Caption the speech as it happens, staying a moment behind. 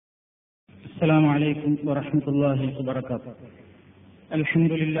السلام عليكم ورحمة الله وبركاته.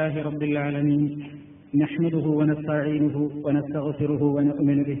 الحمد لله رب العالمين، نحمده ونستعينه ونستغفره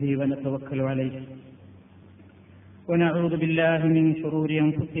ونؤمن به ونتوكل عليه، ونعوذ بالله من شرور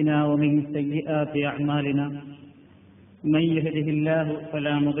أنفسنا ومن سيئات أعمالنا، من يهده الله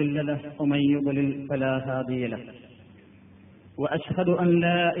فلا مضل له ومن يضلل فلا هادي له، وأشهد أن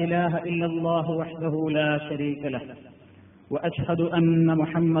لا إله إلا الله وحده لا شريك له، وأشهد أن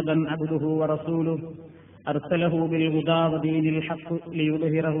محمدا عبده ورسوله أرسله بالهدى ودين الحق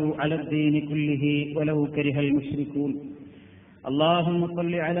ليظهره على الدين كله ولو كره المشركون. اللهم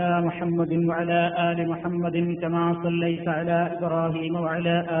صل على محمد وعلى آل محمد كما صليت على إبراهيم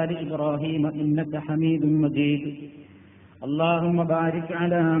وعلى آل إبراهيم إنك حميد مجيد. اللهم بارك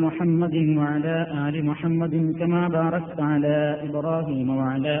على محمد وعلى آل محمد كما باركت على إبراهيم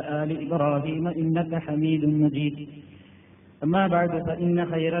وعلى آل إبراهيم إنك حميد مجيد. أما بعد فإن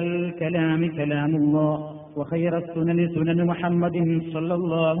خير الكلام كلام الله، وخير السنن سنن محمد صلى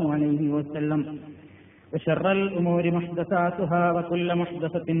الله عليه وسلم، وشر الأمور محدثاتها وكل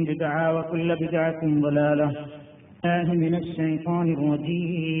محدثة بدعة وكل بدعة ضلالة. من الشيطان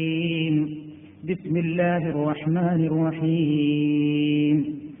الرجيم. بسم الله الرحمن الرحيم.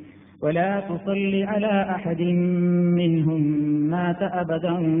 ولا تصل على أحد منهم مات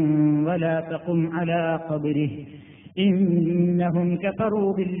أبدا ولا تقم على قبره إنهم كفروا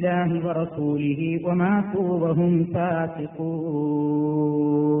بالله ورسوله وماتوا وهم فاسقون.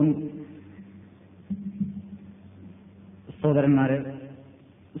 സഹോദരന്മാരെ,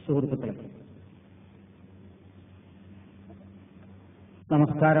 സുഹൃത്തുക്കളെ,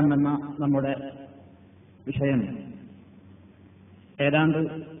 നമസ്കാരം എന്ന നമ്മുടെ വിഷയം ഏതാണ്ട്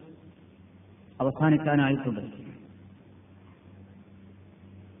അവസാനിക്കാനായിട്ടുണ്ട്.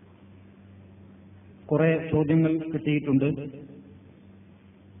 കുറെ ചോദ്യങ്ങൾ കിട്ടിയിട്ടുണ്ട്.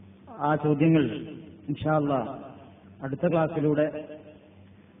 ആ ചോദ്യങ്ങൾ ഇൻഷാ അല്ലാഹ് അടുത്ത ക്ലാസ്സിലൂടെ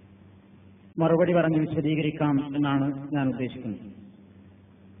മറുപടി പറഞ്ഞ് വിശദീകരിക്കാം എന്നാണ് ഞാൻ ഉദ്ദേശിക്കുന്നത്.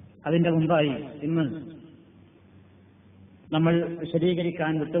 അതിന്റെ മുമ്പായി ഇന്ന് നമ്മൾ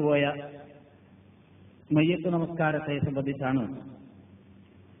വിശദീകരിക്കാൻ വിട്ടുപോയ മയ്യത്ത് നമസ്കാരത്തെ സംബന്ധിച്ചാണ്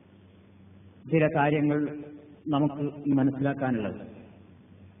ചില കാര്യങ്ങൾ നമുക്ക് മനസ്സിലാക്കാനുള്ളത്.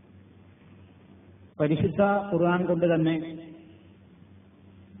 പരിശുദ്ധ ഖുർആൻ കൊണ്ട് തന്നെ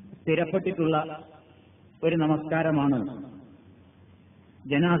സ്ഥിരപ്പെട്ടിട്ടുള്ള ഒരു നമസ്കാരമാണ്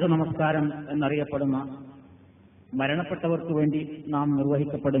ജനാസ നമസ്കാരം എന്നറിയപ്പെടുന്ന മരണപ്പെട്ടവർക്ക് വേണ്ടി നാം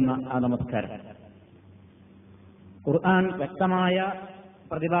നിർവഹിക്കപ്പെടുന്ന ആ നമസ്കാരം. ഖുർആൻ വ്യക്തമായ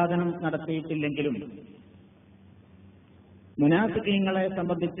പ്രതിപാദനം നടത്തിയിട്ടില്ലെങ്കിലും മുനാഫിഖീങ്ങളെ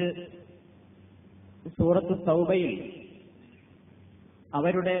സംബന്ധിച്ച് സൂറത്ത് തൗബയിൽ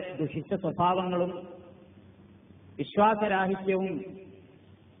അവരുടെ ദുഷിച്ച സ്വഭാവങ്ങളും വിശ്വാസരാഹിത്യവും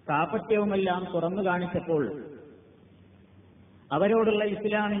കാപട്യവുമെല്ലാം തുറന്നു കാണിച്ചപ്പോൾ അവരോടുള്ള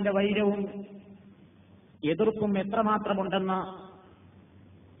ഇസ്ലാമിന്റെ വൈരവും എതിർപ്പും എത്രമാത്രമുണ്ടെന്ന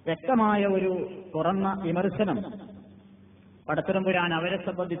വ്യക്തമായ ഒരു തുറന്ന വിമർശനം പടച്ചതമ്പുരാൻ അവരെ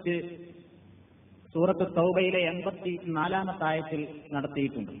സംബന്ധിച്ച് സൂറത്ത് തൗബയിലെ 84-ാമത്തെ ആയത്തിൽ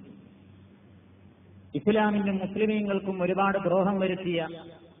നടത്തിയിട്ടുണ്ട്. ഇസ്ലാമിനും മുസ്ലിമീങ്ങൾക്കും ഒരുപാട് ദ്രോഹം വരുത്തിയ,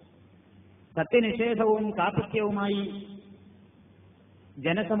 സത്യനിഷേധവും കാപട്യവുമായി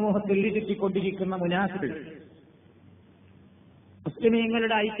ജനസമൂഹത്തിൽ ചുറ്റിക്കൊണ്ടിരിക്കുന്ന മുനാഫിഖുകൾ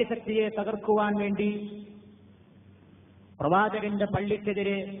മുസ്ലിമീങ്ങളുടെ ഐക്യശക്തിയെ തകർക്കുവാൻ വേണ്ടി പ്രവാചകന്റെ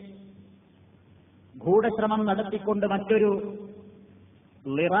പള്ളിക്കെതിരെ ഗൂഢശ്രമം നടത്തിക്കൊണ്ട് മറ്റൊരു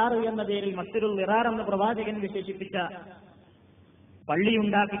ലിറാർ എന്ന പേരിൽ മറ്റൊരു ലിറാർ എന്ന് പ്രവാചകൻ വിശേഷിപ്പിച്ച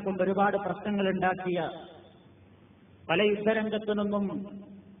പള്ളിയുണ്ടാക്കിക്കൊണ്ട് ഒരുപാട് പ്രശ്നങ്ങൾ ഉണ്ടാക്കിയ, പല യുദ്ധരംഗത്തു നിന്നും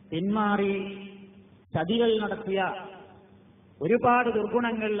പിന്മാറി ചതികൾ നടത്തിയ ഒരുപാട്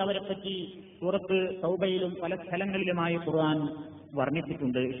ദുർഗുണങ്ങൾ അവരെപ്പറ്റി സൂറത്ത് തൗബയിലും പല സ്ഥലങ്ങളിലുമായി ഖുർആൻ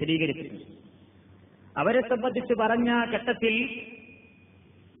വർണ്ണിച്ചിട്ടുണ്ട്, വിശദീകരിച്ചിട്ടുണ്ട്. അവരെ സംബന്ധിച്ച് പറഞ്ഞ ഘട്ടത്തിൽ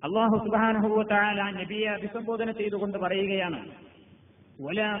അല്ലാഹു സുബ്ഹാനഹു വ തആല നബിയെ അഭിസംബോധന ചെയ്തുകൊണ്ട് പറയുകയാണ്,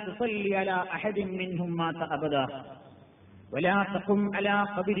 വലാ തുസല്ലി അലാ അഹദിൻ മിൻഹും മാത അബദാ വലാ തഖും അലാ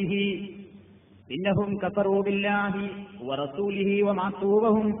ഖബ്രിഹി ഇന്നഹും കഫറൂ ബില്ലാഹി വറസൂലിഹി വമാതൂ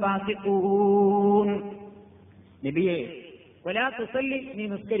വഹും ഫാസിഖൂൻ. നബിയെ, വലാ തുസല്ലി, നീ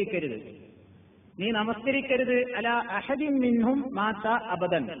നിസ്കരിക്കരുത്, നീ നമസ്കരിക്കരുത്, അലാ അഹദിൻ മിൻഹും മാത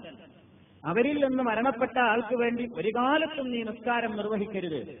അബദൻ, അവരിൽ നിന്ന് മരണപ്പെട്ട ആൾക്ക് വേണ്ടി ഒരു കാലത്തും നീ നിസ്കാരം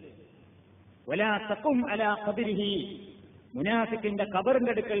നിർവഹിക്കരുത്. വലാ തഖും അലാ ഖബ്രിഹി, മുനാഫിഖിന്റെ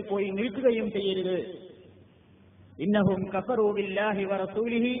ഖബറിന്റെ അടുക്കൽ പോയി നിൽക്കുകയും ചെയ്യരുത്. ഇന്നഹും കഫറൂ ബില്ലാഹി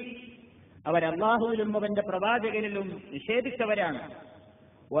വറസൂലിഹി, അവർ അല്ലാഹുവിലും അവന്റെ പ്രവാചകനിലും നിഷേധിച്ചവരാണ്.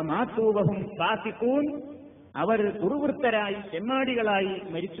 വമാതൂ വഹും ഫാസിഖൂൻ, അവർ ദുർവൃത്തരായി ചെമ്മാടികളായി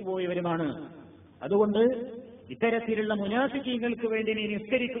മരിച്ചുപോയവരുമാണ്. അതുകൊണ്ട് ഇത്തരത്തിലുള്ള മുനാഫിക്കീങ്ങൾക്ക് വേണ്ടി നീ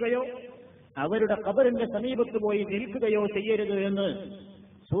നിസ്കരിക്കുകയോ അവരുടെ ഖബറിന്റെ സമീപത്ത് പോയി നിൽക്കുകയോ ചെയ്യരുത് എന്ന്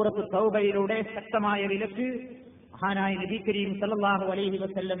സൂറത്ത് തൗബയിലൂടെ ശക്തമായ വിലക്ക് മഹാനായ നബി കരീം സല്ലല്ലാഹു അലൈഹി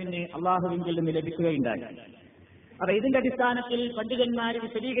വസല്ലമിന് അള്ളാഹുവിങ്കിൽ നിന്ന് ലഭിക്കുകയുണ്ടായി. അപ്പൊ ഇതിന്റെ അടിസ്ഥാനത്തിൽ പണ്ഡിതന്മാർ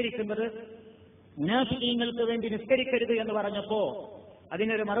വിശദീകരിക്കുന്നത് മുനാഫിക്കീങ്ങൾക്ക് വേണ്ടി നിസ്കരിക്കരുത് എന്ന് പറഞ്ഞപ്പോ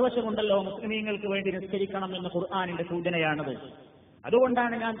അതിനൊരു മറുവശമുണ്ടല്ലോ, മുസ്ലിമീങ്ങൾക്ക് വേണ്ടി നിസ്കരിക്കണം എന്ന ഖുർആനിന്റെ സൂചനയാണത്.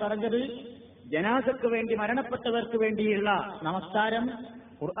 അതുകൊണ്ടാണ് ഞാൻ പറഞ്ഞത് ജനാസക്ക് വേണ്ടി മരണപ്പെട്ടവർക്ക് വേണ്ടിയുള്ള നമസ്കാരം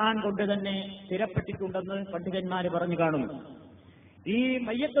ഖുർആൻ കൊണ്ട് തന്നെ സ്ഥിരപ്പെട്ടിട്ടുണ്ടെന്ന് പണ്ഡിതന്മാർ പറഞ്ഞു കാണുന്നു. ഈ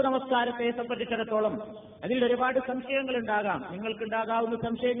മയ്യത്ത് നമസ്കാരത്തെ സംബന്ധിച്ചിടത്തോളം അതിൽ ഒരുപാട് സംശയങ്ങൾ ഉണ്ടാകാം. നിങ്ങൾക്കുണ്ടാകാവുന്ന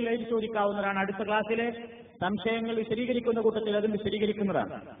സംശയങ്ങൾ എഴുതി ചോദിക്കാവുന്നതാണ്. അടുത്ത ക്ലാസ്സിലെ സംശയങ്ങൾ വിശദീകരിക്കുന്ന കൂട്ടത്തിൽ അതും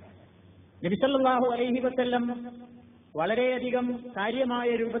വിശദീകരിക്കുന്നതാണ്. നബി സല്ലല്ലാഹു അലൈഹി വസല്ലം വളരെയധികം കാര്യമായ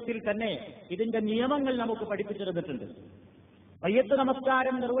രൂപത്തിൽ തന്നെ ഇതിന്റെ നിയമങ്ങൾ നമുക്ക് പഠിപ്പിച്ചു തന്നിട്ടുണ്ട്. മയ്യത്ത്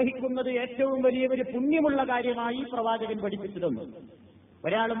നമസ്കാരം നിർവഹിക്കുന്നത് ഏറ്റവും വലിയ ഒരു പുണ്യമുള്ള കാര്യമായി പ്രവാചകൻ പഠിപ്പിച്ചു തന്നു.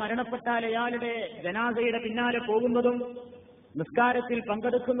 ഒരാൾ മരണപ്പെട്ടാൽ അയാളുടെ ജനാസയുടെ പിന്നാലെ പോകുന്നതും നിസ്കാരത്തിൽ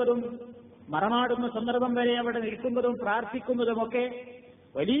പങ്കെടുക്കുന്നതും മറമാടുന്ന സന്ദർഭം വരെ അവിടെ നിൽക്കുന്നതും പ്രാർത്ഥിക്കുന്നതുമൊക്കെ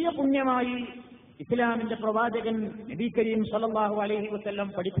വലിയ പുണ്യമായി ഇസ്ലാമിന്റെ പ്രവാചകൻ നബി കരീം സല്ലല്ലാഹു അലൈഹി വസല്ലം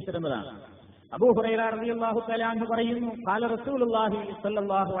പഠിപ്പിച്ചിരുന്നതാണ്. അബൂ ഹുറൈറ റളിയല്ലാഹു തആല അൻഹു പറയുന്നു, ഖാല റസൂലുള്ളാഹി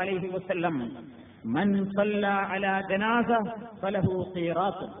സ്വല്ലല്ലാഹു അലൈഹി വസല്ലം മൻ സല്ല അലാ ജനാസ ഫലഹു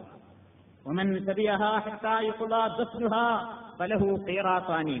ഖീറാത്ത് വമൻ തബിഅഹാ ഹത്താ യുഖ്ളാ ദഫ്നുഹാ ഫലഹു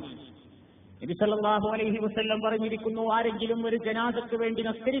ഖീറാത്താനി. നബി സല്ലല്ലാഹു അലൈഹി വസല്ലം പറഞ്ഞിരിക്കുന്നു, ആരെങ്കിലും ഒരു ജനാസക്ക് വേണ്ടി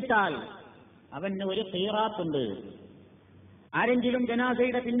നിസ്കരിച്ചാൽ അവന് ഒരു ഖീറാത്തുണ്ട്. ആരെങ്കിലും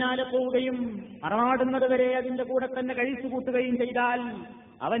ജനാസയുടെ പിന്നാലെ പോവുകയും മറമാടുന്നത് വരെ അതിന്റെ കൂടെ തന്നെ കഴിച്ചുകൂട്ടുകയും ചെയ്താൽ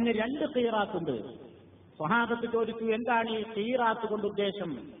അവന് 2 ഖീറാത്തുണ്ട്. സ്വഹാബത്ത് ചോദിച്ചു, എന്താണ് ഈ ഖീറാത്ത് കൊണ്ട്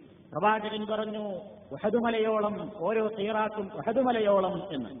ഉദ്ദേശം? പ്രവാചകൻ പറഞ്ഞു, ഉഹദ് മലയോളം, ഓരോ ഖീറാത്തും ഉഹദ് മലയോളം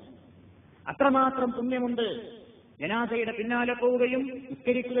എന്ന്. അത്രമാത്രം പുണ്യമുണ്ട്. ജനാസയുടെ പിന്നാലെ പോവുകയും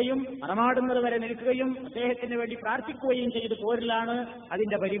നിസ്കരിക്കുകയും മറമാടുന്നത് വരെ നിൽക്കുകയും അദ്ദേഹത്തിന് വേണ്ടി പ്രാർത്ഥിക്കുകയും ചെയ്ത് പോരലാണ്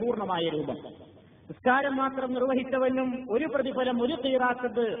അതിന്റെ പരിപൂർണമായ രൂപം. നിസ്കാരം മാത്രം നിർവഹിച്ചവനും ഒരു പ്രതിഫലം, ഒരു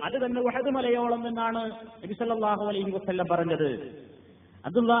ഖീറാത്ത്, അത് തന്നെ ഉഹദ് മലയോളം എന്നാണ് നബി സല്ലല്ലാഹു അലൈഹി വസല്ലം പറഞ്ഞത്.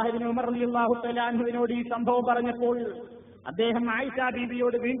 അബ്ദുല്ലാഹ് ഇബ്നു ഉമർ റളിയല്ലാഹു തആല അൻഹുവിനോട് ഈ സംഭവം പറഞ്ഞപ്പോൾ അദ്ദേഹം ആയിഷ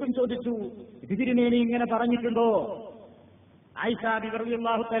ബീവിയോട് വീണ്ടും ചോദിച്ചു, തിരുമേനി ഇങ്ങനെ പറഞ്ഞിട്ടുണ്ടോ? ആയിഷ ബീവി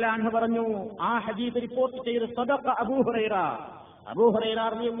റളിയല്ലാഹു തആല അൻഹ പറഞ്ഞു, ആ ഹദീസ് റിപ്പോർട്ട് ചെയ്ത് സദഖ അബൂ ഹുറൈറ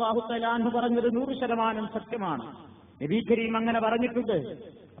റളിയല്ലാഹു തആല അൻഹു പറഞ്ഞത് 100% സത്യമാണ്. നബി കരീം അങ്ങനെ പറഞ്ഞിട്ടുണ്ട്.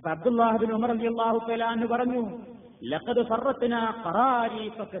 അപ്പൊ അബ്ദുല്ലാഹ് ഇബ്നു ഉമർ റളിയല്ലാഹു തആല അൻഹു പറഞ്ഞു, ലഖദ് ഫറത്നാ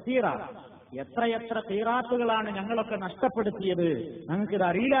ഖറാരീഫ കസീറ, എത്രയെത്ര ഖീറാത്തുകളാണ് ഞങ്ങളൊക്കെ നഷ്ടപ്പെടുത്തിയത്, ഞങ്ങൾക്കിത്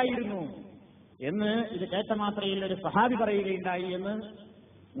അറിയില്ലായിരുന്നു എന്ന് ഇത് കേട്ട മാത്രയിൽ ഒരു സഹാബി പറയുകയുണ്ടായി എന്ന്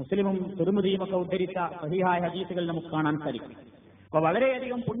മുസ്ലിമും തിർമിദിയും ഒക്കെ ഉദ്ധരിച്ച സഹീഹായ ഹദീസുകൾ നമുക്ക് കാണാൻ സാധിക്കും. അപ്പൊ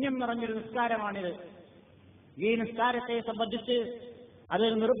വളരെയധികം പുണ്യം നിറഞ്ഞൊരു നിസ്കാരമാണിത്. ഈ നിസ്കാരത്തെ സംബന്ധിച്ച് അത്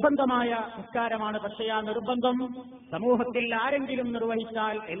നിർബന്ധമായ നിസ്കാരമാണ്. പക്ഷേ ആ നിർബന്ധം സമൂഹത്തിൽ ആരെങ്കിലും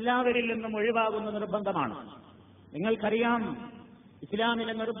നിർവഹിച്ചാൽ എല്ലാവരിൽ നിന്നും ഒഴിവാകുന്ന നിർബന്ധമാണ്. നിങ്ങൾക്കറിയാം,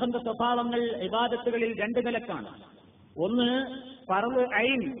 ഇസ്ലാമിലെ നിർബന്ധ സ്വഭാവങ്ങൾ ഇബാദത്തുകളിൽ 2 നിലക്കാണ്. ഒന്ന് ഫർള്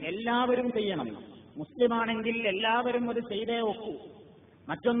ഐൻ, എല്ലാവരും ചെയ്യണം, മുസ്ലിമാണെങ്കിൽ എല്ലാവരും അത് ചെയ്തേ ഒക്കൂ.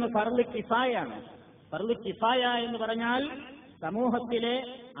 മറ്റൊന്ന് ഫർള് കിഫായാണ്. ഫർള് കിഫായ എന്ന് പറഞ്ഞാൽ സമൂഹത്തിലെ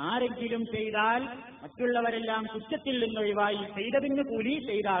ആരെങ്കിലും ചെയ്താൽ മറ്റുള്ളവരെല്ലാം കുറ്റത്തിൽ നിന്നൊഴിവായി ചെയ്തതിന് കൂലി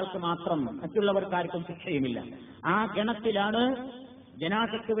ചെയ്ത ആൾക്ക് മാത്രം, മറ്റുള്ളവർക്കാർക്കും ശിക്ഷയുമില്ല. ആ ഗണത്തിലാണ്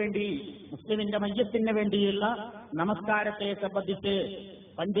ജനാസക്ക് വേണ്ടി, മുസ്ലിമിന്റെ മയ്യത്തിന് വേണ്ടിയുള്ള നമസ്കാരത്തെ സംബന്ധിച്ച്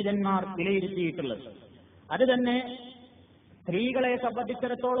പണ്ഡിതന്മാർ വിലയിരുത്തിയിട്ടുള്ളത്. അത് തന്നെ സ്ത്രീകളെ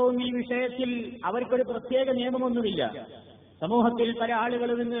സംബന്ധിച്ചിടത്തോളവും ഈ വിഷയത്തിൽ അവർക്കൊരു പ്രത്യേക നിയമമൊന്നുമില്ല. സമൂഹത്തിൽ പല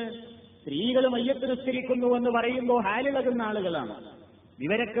ആളുകളും ഇന്ന് സ്ത്രീകൾ മയ്യത്ത് നിസ്കരിക്കുന്നു എന്ന് പറയുമ്പോൾ ഹാലിളകുന്ന ആളുകളാണ്.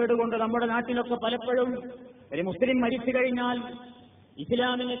 വിവരക്കേടുകൊണ്ട് നമ്മുടെ നാട്ടിലൊക്കെ പലപ്പോഴും ഒരു മുസ്ലിം മരിച്ചു കഴിഞ്ഞാൽ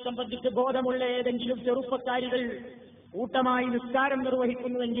ഇസ്ലാമിനെ സംബന്ധിച്ച് ബോധമുള്ള ഏതെങ്കിലും ചെറുപ്പക്കാരികൾ കൂട്ടമായി നിസ്കാരം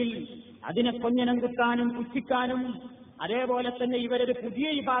നിർവഹിക്കുന്നുവെങ്കിൽ അതിനെ കൊഞ്ഞനം കുത്താനും പുച്ഛിക്കാനും അതേപോലെ തന്നെ ഇവരൊരു പുതിയ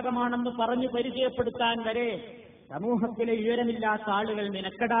വിഭാഗമാണെന്ന് പറഞ്ഞു പരിചയപ്പെടുത്താൻ വരെ സമൂഹത്തിലെ വിവരമില്ലാത്ത ആളുകൾ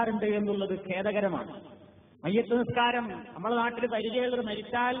നിനക്കെടാറുണ്ട് എന്നുള്ളത് ഖേദകരമാണ്. മയ്യത്ത് നിസ്കാരം നമ്മുടെ നാട്ടിൽ പരിചയമുള്ളവർ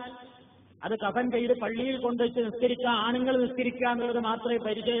മരിച്ചാൽ അത് കഫൻ ചെയ്ത് പള്ളിയിൽ കൊണ്ടുവച്ച് നിസ്കരിക്കുക, ആണുങ്ങൾ നിസ്കരിക്കുക എന്നുള്ളത് മാത്രമേ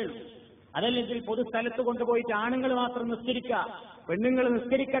പരിചയമുള്ളൂ. അതല്ലെങ്കിൽ പൊതുസ്ഥലത്ത് കൊണ്ടുപോയിട്ട് ആണുങ്ങൾ മാത്രം നിസ്കരിക്കുക, പെണ്ണുങ്ങൾ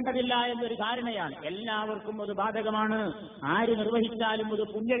നിസ്കരിക്കേണ്ടതില്ല എന്നൊരു ധാരണയാണ്. എല്ലാവർക്കും അത് ബാധകമാണ്. ആര് നിർവഹിച്ചാലും അത്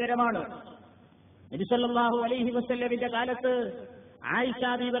പുണ്യകരമാണ്. നബി സല്ലല്ലാഹു അലൈഹി വസല്ലമിന്റെ കാലത്ത് ആയിഷ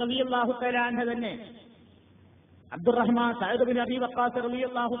ബീവി റളിയല്ലാഹു തആല അൻഹ തന്നെ അബ്ദുറഹ്മാൻ സഅദ് ബിൻ അബീ വഖാസ്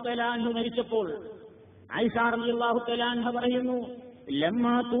റളിയല്ലാഹു തആല അൻഹു മരിച്ചപ്പോൾ ആയിഷ റളിയല്ലാഹു തആല അൻഹ പറയുന്നു,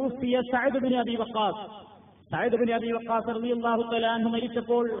 ലമ്മാ തൂഫിയ സഅദ് ബിൻ അബീ വഖാസ്, സഅദ് ഇബ്നു അബീ വഖാസ് റളിയല്ലാഹു തആല അൻഹു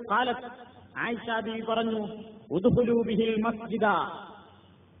മരിച്ചപ്പോൾ ഖാലത്ത് ആയിഷ ബീവി പറഞ്ഞു, ഉദ്ഖുലൂ ബിഹിൽ മസ്ജിദ,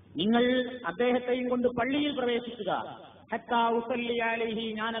 നിങ്ങൾ അദ്ദേഹത്തെയും കൊണ്ട് പള്ളിയിൽ പ്രവേശിക്കുക, ഹത്താ ഉസല്ലി അലൈഹി,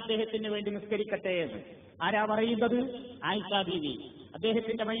 ഞാൻ അദ്ദേഹത്തിന് വേണ്ടി നിസ്കരിക്കട്ടെ എന്ന്. ആരാ പറയുന്നത്? ആയിഷ ബീവി.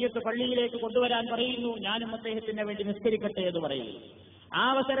 അദ്ദേഹത്തിന്റെ മയ്യത്ത് പള്ളിയിലേക്ക് കൊണ്ടുവരാൻ പറയുന്നു, ഞാനും അദ്ദേഹത്തിന് വേണ്ടി നിസ്കരിക്കട്ടെ എന്ന് പറയുന്നു. ആ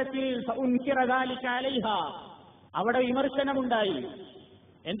അവസരത്തിൽ ഫഉൻകിറ ദാലിക അലൈഹ, അവിടെ വിമർശനമുണ്ടായി.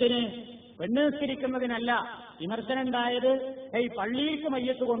 എന്തിന്? പെണ്ണ് നിസ്കരിക്കുന്നതിനല്ല വിമർശനം ഉണ്ടായത്, പള്ളിയിലേക്ക്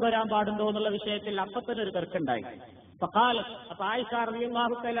മയ്യത്ത് കൊണ്ടുവരാൻ പാടുണ്ടോ എന്നുള്ള വിഷയത്തിൽ അപ്പത്തന്നെ ഒരു തർക്കമുണ്ടായി. അപ്പൊ ആയിഷ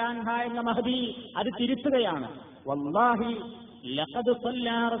റളിയല്ലാഹു തആല അൻഹ എന്ന മഹദി അത് തിരുത്തുകയാണ്. വല്ലാഹി ലഖദ്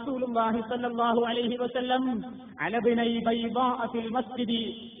സല്ലല്ലാ റസൂലുള്ളാഹി സ്വല്ലല്ലാഹു അലൈഹി വസല്ലം അല ബിനൈ ബൈദാഅ ഫിൽ മസ്ജിദി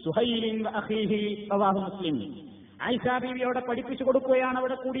സുഹൈൽ വഅഖീഹി, റവാഹു മുസ്ലിം. ആയിഷ ബീവിയോടെ പഠിപ്പിച്ചു കൊടുക്കുകയാണ്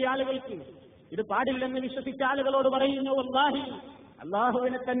അവിടെ കൂടിയ ആളുകൾക്ക്. ഇത് പാടില്ലെന്ന് വിശ്വസിച്ച ആളുകളോട് പറയുന്നു, വല്ലാഹി,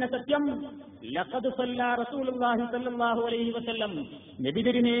 അല്ലാഹുവിനെ തന്നെ സത്യം, ലഖദ് സല്ലല്ലാ റസൂലുള്ളാഹി സ്വല്ലല്ലാഹു അലൈഹി വസല്ലം, നബി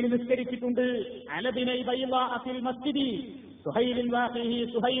തിരുമേനി നിസ്കരിച്ചിട്ടുണ്ട്, അല ബിനൈ ബൈദാഅ ഫിൽ മസ്ജിദി സുഹൈലിൻ വഅഖീഹി,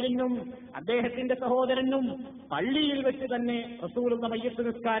 സുഹൈലിനും അദ്ദേഹത്തിന്റെ സഹോദരനും പള്ളിയിൽ വെച്ച് തന്നെ റസൂലുള്ള മയ്യത്ത്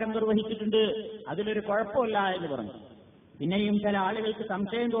നിസ്കാരം നിർവഹിച്ചിട്ടുണ്ട്, അതിലൊരു കുഴപ്പമില്ല എന്ന് പറഞ്ഞു. പിന്നെയും ചില ആളുകൾക്ക്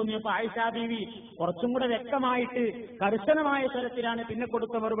സംശയം തോന്നിയപ്പോൾ ആയിഷ ബീവി കുറച്ചും കൂടെ വ്യക്തമായിട്ട് കർശനമായ സ്വരത്തിലാണ് പിന്നെ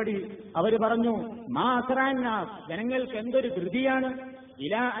കൊടുത്ത മറുപടി. അവർ പറഞ്ഞു, മാസറാന്നാസ്, ജനങ്ങൾക്ക് എന്തൊരു ധൃതിയാണ്,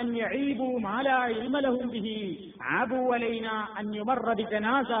 ഇലാ അൻ യഈബു മാ ലാ ഇൽമ ലഹും ബിഹി ആബു അലൈനാ അൻ യുമറ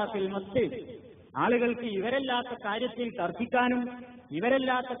ബിജനാസ ഫിൽ മസ്ജിദ്. ആളുകൾക്ക് ഇവരല്ലാത്ത കാര്യത്തിൽ തർക്കിക്കാനും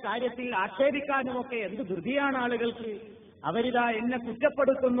ഇവരല്ലാത്ത കാര്യത്തിൽ ആക്ഷേപിക്കാനുമൊക്കെ എന്ത് ധൃതിയാണ് ആളുകൾക്ക്. അവരിതാ എന്നെ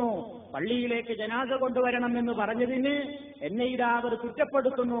കുറ്റപ്പെടുത്തുന്നു, പള്ളിയിലേക്ക് ജനാസ കൊണ്ടുവരണം എന്ന് പറഞ്ഞതിന് എന്നെ ഇതാ അവർ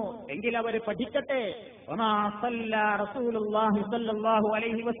കുറ്റപ്പെടുത്തുന്നു. എങ്കിൽ അവർ പഠിക്കട്ടെ, വമാ സല്ലല്ലാ റസൂലുള്ളാഹി സ്വല്ലല്ലാഹു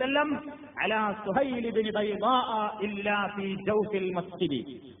അലൈഹി വസല്ലം അലാ സുഹൈൽ ഇബ്നു ബൈദാഅ ഇല്ലാ ഫീ ജൗഫിൽ മസ്ജിദി,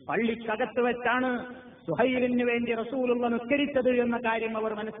 പള്ളിക്കകത്ത് വെച്ചാണ് സുഹൈലിന് വേണ്ടി റസൂലുള്ള നിസ്കരിച്ചത് എന്ന കാര്യം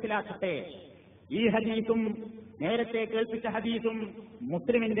അവർ മനസ്സിലാക്കട്ടെ. ഈ ഹദീസും നേരത്തെ കേൾപ്പിച്ച ഹദീസും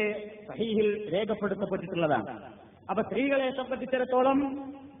മുസ്ലിമിന്റെ സഹീഹിൽ രേഖപ്പെടുത്തപ്പെട്ടിട്ടുള്ളതാണ്. അപ്പൊ സ്ത്രീകളെ സംബന്ധിച്ചിടത്തോളം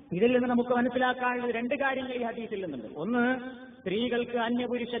ഇതിൽ നിന്ന് നമുക്ക് മനസ്സിലാക്കാനുള്ള രണ്ട് കാര്യങ്ങൾ ഈ ഹദീസിൽ നിന്നുണ്ട്. ഒന്ന്, സ്ത്രീകൾക്ക്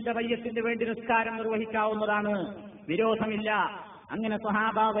അന്യപുരുഷന്റെ മയ്യത്തിന് വേണ്ടി നിസ്കാരം നിർവഹിക്കാവുന്നതാണ്, വിരോധമില്ല. അങ്ങനെ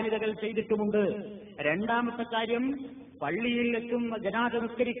സ്വഹാബ വനിതകൾ ചെയ്തിട്ടുമുണ്ട്. രണ്ടാമത്തെ കാര്യം, പള്ളിയിൽ വെച്ചും ജനാസ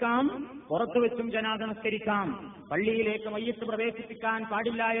നിസ്കരിക്കാം, പുറത്തു വെച്ചും ജനാസ നിസ്കരിക്കാം. പള്ളിയിലേക്ക് മയ്യത്ത് പ്രവേശിപ്പിക്കാൻ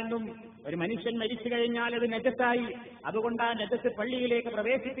പാടില്ല എന്നും, ഒരു മനുഷ്യൻ മരിച്ചു കഴിഞ്ഞാൽ അത് നജസായി, അതുകൊണ്ട് ആ നജസ് പള്ളിയിലേക്ക്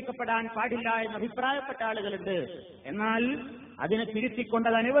പ്രവേശിപ്പിക്കപ്പെടാൻ പാടില്ല എന്ന് അഭിപ്രായപ്പെട്ട ആളുകളുണ്ട്. എന്നാൽ അതിനെ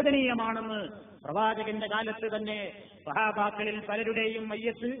തിരുത്തിക്കൊണ്ടത് അനുവദനീയമാണെന്ന് പ്രവാചകന്റെ കാലത്ത് തന്നെ സഹാബാക്കളിൽ പലരുടെയും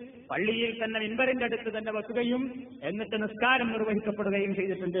മയ്യത്ത് പള്ളിയിൽ തന്നെ മിൻബറിന്റെ അടുത്ത് തന്നെ വെക്കുകയും എന്നിട്ട് നിസ്കാരം നിർവഹിക്കപ്പെടുകയും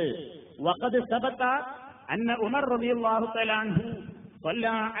ചെയ്തിട്ടുണ്ട്. വഖദ് സബത അന്ന ഉമർ റളിയല്ലാഹു തആല അൻഹു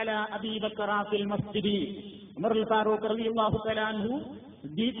സ്വല്ലാ അലാ അബീ ബക്കർ ഫിൽ മസ്ജിദി, ഉമർ ഫാറൂഖ് റളിയല്ലാഹു തആല അൻഹു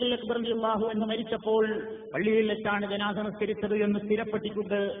സിദ്ദീഖുൽ അക്ബർ റളിയല്ലാഹു അൻഹു മരിച്ചപ്പോൾ പള്ളിയിൽ വെച്ചാണ് ജനാസ നിസ്കരിച്ചത് എന്ന്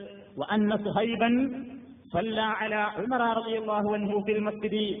സ്ഥിരപ്പെട്ടിട്ടുണ്ട്. വഅന്ന സുഹൈബൻ സ്വല്ലാ അലാ ഉമർ റളിയല്ലാഹു അൻഹു ഫിൽ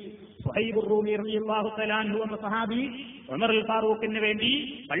മസ്ജിദി, സുഹൈബ് റൂമി റളിയല്ലാഹു തആല അൻഹു എന്ന സഹാബി ഉമർ ഫാറൂഖിന് വേണ്ടി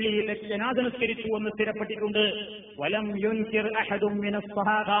പള്ളിയിൽ വെച്ച് ജനാസ നിസ്കരിച്ചു എന്ന് സ്ഥിരപ്പെട്ടിട്ടുണ്ട്. വലം യുൻകിർ അഹദും മിനസ്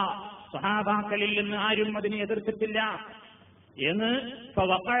സ്വഹാബ, സ്വഹാബാക്കളിൽ നിന്ന് ആരും അതിനെ എതിർത്തിട്ടില്ല എന്ന്.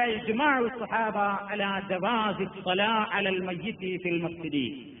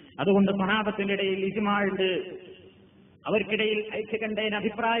 അതുകൊണ്ട് സ്വഹാബത്തിന്റെ ഇടയിൽ ഇജ്മാഉണ്ട്, അവർക്കിടയിൽ ഐക്യകണ്ഠേന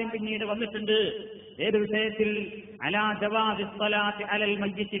അഭിപ്രായം പിന്നീട് വന്നിട്ടുണ്ട്. ഏത് വിഷയത്തിൽ? അലാ ജവാസി സ്വലാത്തി അലൽ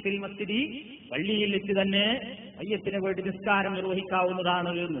മയ്യിത്തി ഫിൽ മസ്ജിദി, പള്ളിയിൽ വെച്ച് തന്നെ മയ്യത്തിന് വേണ്ടി നിസ്കാരം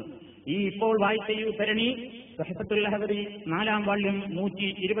നിർവഹിക്കാവുന്നതാണ് എന്ന്. ഈ ഇപ്പോൾ വായിച്ച ഈ ഉദ്ധരണി സഹീഹത്തുൽ അഹ്വദി 4-ാം വാള്യം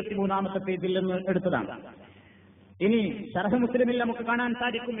 123-ാമത്തെ പേജിൽ നിന്ന് എടുത്തതാണ്. ഇനി ശറഹ് മുസ്ലിമിൽ നമുക്ക് കാണാൻ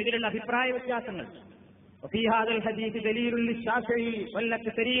സാധിക്കും ഇതിലുള്ള അഭിപ്രായ വ്യത്യാസങ്ങൾ. وفي هذا الحديث دليل للشافعي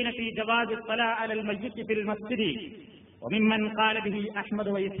والأكثرين في جواز الصلاة على الميت في المسجد وممن قال به أحمد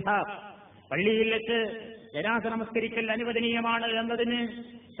وإسحاق. പള്ളിയിൽ വെച്ച് ജനാസ നമസ്കരിക്കൽ അനുവദനീയമാണ് എന്നതിന്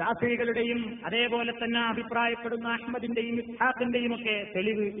ശാഫിഈകളുടെയും അതേപോലെ തന്നെ അഭിപ്രായപ്പെടുന്ന അഹ്മദിന്റെയും ഇസ്ഹാഖിന്റെയും ഒക്കെ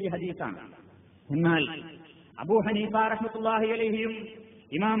തെളിവ് ഈ ഹദീസാണ്. എന്നാൽ അബൂ ഹനീഫ റഹ്മത്തുള്ളാഹി അലൈഹിയും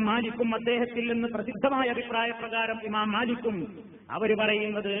ഇമാം മാലിക്കും അദ്ദേഹത്തിൽ നിന്ന് പ്രസിദ്ധമായ അഭിപ്രായ പ്രകാരം ഇമാം മാലിക്കും അവർ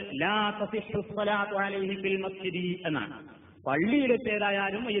പറയുന്നത് ലാ തസിഹു സ്വലാത്തു അലൈഹി ഫിൽ മസ്ജിദി എന്നാണ്.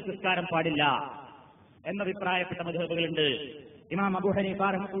 പള്ളിയിലെത്തേതായാലും ഈ നിസ്കാരം പാടില്ല എന്നഭിപ്രായപ്പെട്ട മദ്ഹബുകളുണ്ട്. ഇമാം അബൂ ഹനീഫ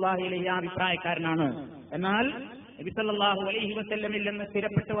റഹ്മത്തുള്ളാഹി അലൈഹി ആ അഭിപ്രായക്കാരനാണ്. എന്നാൽ നബി സല്ലല്ലാഹു അലൈഹി വസല്ലമിൽ നിന്ന്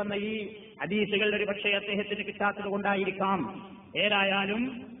സ്ഥിരപ്പെട്ടു വന്ന ഈ ഹദീസുകൾ ഒരു പക്ഷേ അദ്ദേഹത്തിന് കിട്ടാത്തത് കൊണ്ടായിരിക്കാം. ഏതായാലും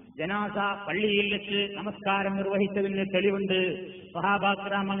ജനാസ പള്ളിയിൽ വെച്ച് നമസ്കാരം നിർവഹിച്ചതിന് തെളിവുണ്ട്,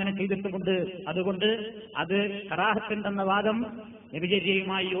 സ്വഹാബാക്രാം അങ്ങനെ ചെയ്തിട്ടുമുണ്ട്. അതുകൊണ്ട് അത് കറാഹത്തുണ്ടെന്ന വാദം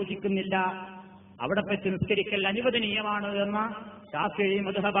നബിചര്യയുമായി യോജിക്കുന്നില്ല. അവിടെ വെച്ച് നിസ്കരിക്കൽ അനുവദനീയമാണ് എന്ന ശാഫിഈ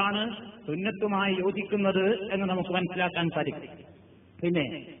മദ്ഹബാണ് സുന്നത്തുമായി യോജിക്കുന്നത് എന്ന് നമുക്ക് മനസ്സിലാക്കാൻ സാധിക്കും. പിന്നെ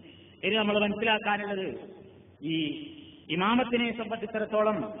ഇനി നമ്മൾ മനസ്സിലാക്കാനുള്ളത്, ഈ ഇമാമത്തിനെ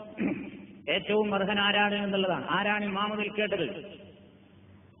സംബന്ധിച്ചിടത്തോളം ഏറ്റവും അർഹൻ ആരാണ് എന്നുള്ളതാണ്. ആരാണ് ഇമാമ നിൽക്കേണ്ടത്?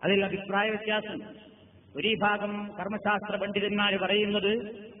 അതിൽ അഭിപ്രായ വ്യത്യാസം. ഒരു ഭാഗം കർമ്മശാസ്ത്ര പണ്ഡിതന്മാർ പറയുന്നത്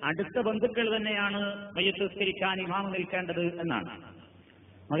അടുത്ത ബന്ധുക്കൾ തന്നെയാണ് മയ്യത്ത് നിസ്കരിക്കാൻ ഇമാമ നിൽക്കേണ്ടത് എന്നാണ്.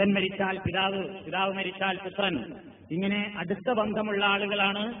 മകൻ മരിച്ചാൽ പിതാവ്, പിതാവ് മരിച്ചാൽ പുത്രൻ, ഇങ്ങനെ അടുത്ത ബന്ധമുള്ള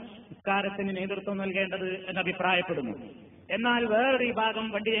ആളുകളാണ് നിസ്കാരത്തിന് നേതൃത്വം നൽകേണ്ടത് എന്ന് അഭിപ്രായപ്പെടുന്നു. എന്നാൽ വേറൊരു വിഭാഗം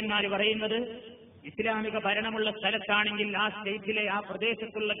പണ്ഡിതന്മാർ പറയുന്നത് ഇസ്ലാമിക ഭരണമുള്ള സ്ഥലത്താണെങ്കിൽ ആ സ്റ്റേറ്റിലെ ആ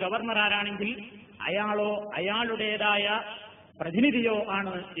പ്രദേശത്തുള്ള ഗവർണർ ആരാണെങ്കിൽ അയാളോ അയാളുടേതായ പ്രതിനിധിയോ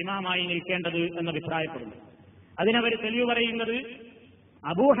ആണ് ഇമാമായി നിൽക്കേണ്ടത് എന്ന് അഭിപ്രായപ്പെടുന്നു. അതിനവർ തെളിവ് പറയുന്നത്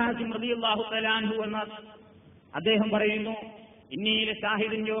അബൂ ഹാസിം റളിയല്ലാഹു തആല അൻഹു എന്ന അദ്ദേഹം പറയുന്നു, ഇന്നീല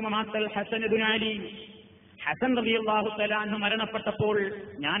ഷാഹിദുൻ യൗമ മാത്തൽ ഹസൻ ഇബ്നു അലി, ഹസൻ റളിയല്ലാഹു തആല അൻഹു മരണപ്പെട്ടപ്പോൾ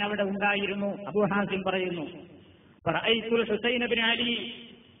ഞാൻ അവിടെ ഉണ്ടായിരുന്നു. അബൂ ഹാസിം പറയുന്നു, ഫറഅയ്തുൽ ഹുസൈൻ ഇബ്നു അലി,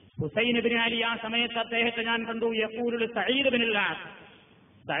 ഹുസൈൻ ഇബ്നു അലി ആ സമയത്ത് അദ്ദേഹത്തെ ഞാൻ കണ്ടു, യഖൂലു സഈദ് ഇബ്നുൽ ആസ്,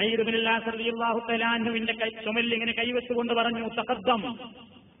 സഈദ് ഇബ്നുൽ ആസ് റളിയല്ലാഹു തആല അൻഹുവിന്റെ ചുമലിൽ ഇങ്ങനെ കൈവച്ചുകൊണ്ട് പറഞ്ഞു, തഖദ്ദം,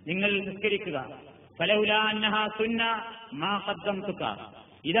 നിങ്ങൾ നിസ്കരിക്കുക, ഫലൗലാ അന്നഹാ സുന്ന മാ ഖദ്ദംതുക,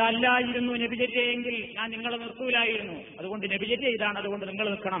 ഇതല്ലായിരുന്നു നബിചര്യയെങ്കിൽ ഞാൻ നിങ്ങളെ നിർത്തൂലായിരുന്നു, അതുകൊണ്ട് നബിചര്യ ഇതാണ്, അതുകൊണ്ട് നിങ്ങൾ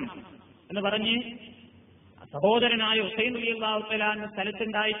നിൽക്കണം എന്ന് പറഞ്ഞ് സഹോദരനായ ഹുസൈൻ റളിയല്ലാഹു തആല അൻഹു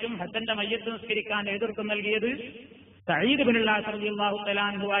സ്ഥലത്തുണ്ടായിട്ടും ഹസന്റെ മയ്യത്ത് നിസ്കരിക്കാൻ നേതൃത്വം നൽകിയത് സഈദ് ഇബ്നുൽ ആസ് റളിയല്ലാഹു തആല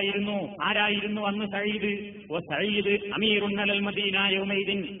അൻഹു ആയിരുന്നു. ആരായിരുന്നു അന്ന് സഈദ്? സഈദ് അമീറുൻ അലൽ മദീന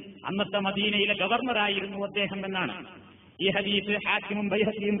യൗമൈദിൻ, അന്നത്തെ മദീനയിലെ ഗവർണറായിരുന്നു അദ്ദേഹം എന്നാണ്. ഈ ഹദീസ് ഹാക്കിമും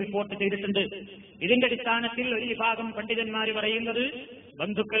ബൈഹഖിയും റിപ്പോർട്ട് ചെയ്തിട്ടുണ്ട്. ഇതിന്റെ അടിസ്ഥാനത്തിൽ ഒരു വിഭാഗം പണ്ഡിതന്മാർ പറയുന്നത്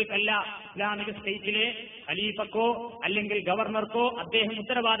ബന്ധുക്കൾക്കല്ല, ഇസ്ലാമിക സ്റ്റേറ്റിലെ ഖലീഫക്കോ അല്ലെങ്കിൽ ഗവർണർക്കോ അദ്ദേഹം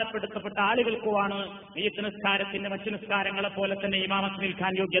ഉത്തരവാദപ്പെടുത്തപ്പെട്ട ആളുകൾക്കോ ആണ് മയ്യിത്ത് നിസ്കാരത്തിന്റെ മറ്റു നിസ്കാരങ്ങളെ പോലെ തന്നെ ഇമാമത്ത്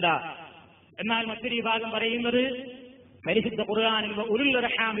നിൽക്കാൻ യോഗ്യത. എന്നാൽ മറ്റൊരു വിഭാഗം പറയുന്നത് പരിശുദ്ധ ഖുർആനിൽ ഉലുൽ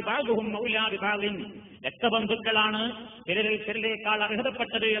അർഹാമി ബഅദുഹും മൗലാ ബിബഅദിൻ, രക്തബന്ധുക്കളാണ് ചിലരിൽ ചിലരേക്കാൾ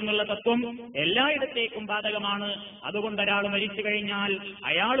അർഹതപ്പെട്ടത് എന്നുള്ള തത്വം എല്ലായിടത്തേക്കും ബാധകമാണ്. അതുകൊണ്ട് ഒരാൾ മരിച്ചു കഴിഞ്ഞാൽ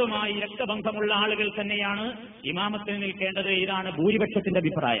അയാളുമായി രക്തബന്ധമുള്ള ആളുകൾ തന്നെയാണ് ഇമാമത്തിന് നിൽക്കേണ്ടത്. ഇതാണ് ഭൂരിപക്ഷത്തിന്റെ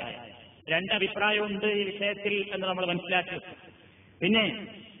അഭിപ്രായം. രണ്ടഭിപ്രായമുണ്ട് ഈ വിഷയത്തിൽ എന്ന് നമ്മൾ മനസ്സിലാക്കി. പിന്നെ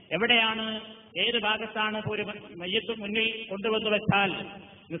എവിടെയാണ്, ഏത് ഭാഗത്താണ് ഒരു മയ്യത്ത് മുന്നിൽ കൊണ്ടുവന്നു വെച്ചാൽ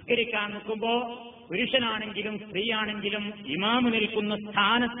നിസ്കരിക്കാൻ നിൽക്കുമ്പോ പുരുഷനാണെങ്കിലും സ്ത്രീയാണെങ്കിലും ഇമാമ് നിൽക്കുന്ന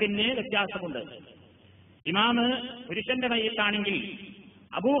സ്ഥാനത്തിന് വ്യത്യാസമുണ്ട്. ഇമാമ് പുരുഷന്റെ മയ്യത്താണെങ്കിൽ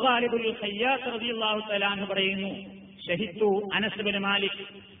അബൂ ഖാലിബുൽ ഖയ്യാത്ത് റളിയല്ലാഹു തആല അൻഹു പറയുന്നു, ഷഹിദു അനസ് ബിൻ മാലിക്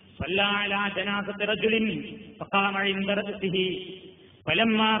സ്വല്ലാ അലാ ജനാസത്തി റജുലിൻ ഫഖാമ ഇൻദ റഅസിഹി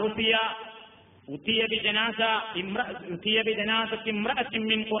ഫലമ്മാ റുഫിയ ഉതിയ ബിജനാസത്തി ഇംറഅത്തിൻ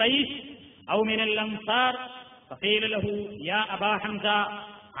മിൻ ഖുറൈശ് ഔ മിനൽ അൻസാർ ഫഖീല ലഹു യാ അബാ ഹംസ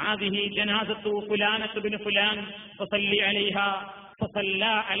ഹാദിഹി ജനാസത്തു ഫുലാനത്ത് ബിൻ ഫുലാൻ ഫസല്ലി അലൈഹാ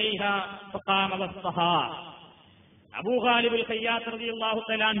ഫസല്ലാ അലൈഹാ ഫഖാമ വസ്തഹാ. അബൂ ഖാലിബുൽ ഖയ്യാത്ത് റളിയല്ലാഹു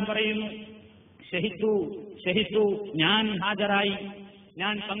തആല അൻഹു പറയുന്നു, ഷഹിദു, ഞാൻ ഹാജരായി,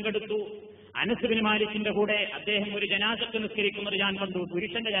 ഞാൻ പങ്കെടുത്തു. അനസ് ബിൻ മാലിക്കിന്റെ കൂടെ അദ്ദേഹം ഒരു ജനാസത്ത് നിസ്കരിക്കുന്നത് ഞാൻ കണ്ടു.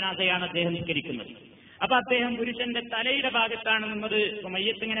 പുരുഷന്റെ ജനാസയാണ് അദ്ദേഹം നിസ്കരിക്കുന്നത്. അപ്പൊ അദ്ദേഹം പുരുഷന്റെ തലയുടെ ഭാഗത്താണ് നിന്നത്.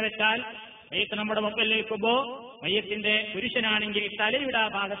 മയ്യത്ത് ഇങ്ങനെ വെച്ചാൽ മയ്യത്ത് നമ്മുടെ മുമ്പിൽ നിൽക്കുമ്പോ മയ്യത്തിന്റെ പുരുഷനാണെങ്കിൽ തലയുടെ ആ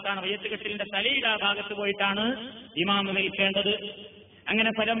ഭാഗത്താണ്, മയ്യത്ത് കെട്ടിലിന്റെ തലയുടെ ആ ഭാഗത്ത് പോയിട്ടാണ് ഇമാമ് നിൽക്കേണ്ടത്.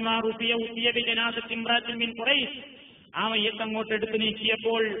 അങ്ങനെ ഫലമ്മാ റുഫിയ ഉതിയ ബിജനാസത്തി ഇംറഅത്തിൻ മിൻ ഖുറൈശ്, ആ മയ്യത്ത് അങ്ങോട്ട് എടുത്തു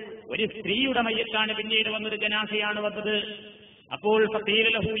നീക്കിയപ്പോൾ ഒരു സ്ത്രീയുടെ മയ്യത്താണ് പിന്നീട് വന്നത്, ജനാസയാണ് വന്നത്. അപ്പോൾ ഫഖീല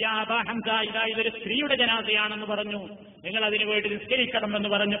ലഹു യാ അബാ ഹംസ, ഇതാ ഇതൊരു സ്ത്രീയുടെ ജനാസയാണെന്ന് പറഞ്ഞു, നിങ്ങൾ അതിനു വേണ്ടി നിസ്കരിക്കണം എന്ന്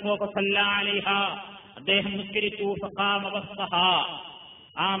പറഞ്ഞപ്പോ ഫസല്ലാ അലൈഹാ, അദ്ദേഹം നിസ്കരിച്ചു. ഫഖാമ വസ്തഹാ,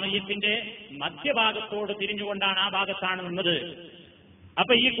 ആ മയ്യത്തിന്റെ മധ്യഭാഗത്തോട് തിരിഞ്ഞുകൊണ്ടാണ്, ആ ഭാഗത്താണ് നിന്നത്.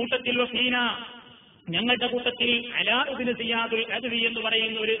 അപ്പൊ ഈ കൂട്ടത്തിൽ വഫീന, ഞങ്ങളുടെ കൂട്ടത്തിൽ അലാ ഇബ്നു സിയാദുൽ അദ്വി എന്ന്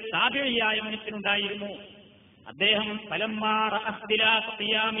പറയുന്ന ഒരു താബിഈയായ മനുഷ്യനുണ്ടായിരുന്നു. അദ്ദേഹം ഫലമ്മാ റഅ ഇഖ്തിലാഫ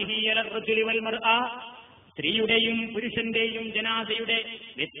ഖിയാമിഹി അലർ റജുലി വൽ മർഅ, സ്ത്രീയുടെയും പുരുഷന്റെയും ജനാസയുടെ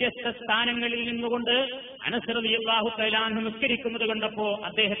വ്യത്യസ്ത സ്ഥാനങ്ങളിൽ നിന്നുകൊണ്ട് അനസ് റളിയല്ലാഹു തആല അൻഹു നിസ്കരിക്കുന്നത് കണ്ടപ്പോ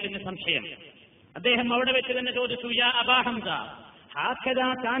അദ്ദേഹത്തിന് സംശയം. അദ്ദേഹം അവിടെ വെച്ച് തന്നെ ചോദിച്ചു, യാ അബാ ഹംസ ഹകദാ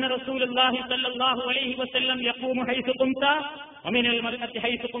കാന റസൂലുള്ളാഹി സ്വല്ലല്ലാഹു അലൈഹി വസല്ലം യഖൂമു ഹൈസു ഖുംത വമിനൽ മർഅത്തി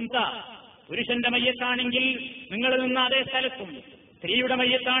ഹൈസു ഖുംത, പുരുഷന്റെ മയ്യത്താണെങ്കിൽ നിങ്ങൾ നിന്ന അതേ സ്ഥലത്തും സ്ത്രീയുടെ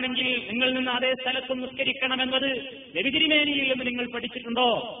മയ്യത്താണെങ്കിൽ നിങ്ങൾ നിന്ന് അതേ സ്ഥലത്തും നിസ്കരിക്കണമെന്നത് നബിതിരുമേനിയിൽ നിന്ന് നിങ്ങൾ പഠിച്ചിട്ടുണ്ടോ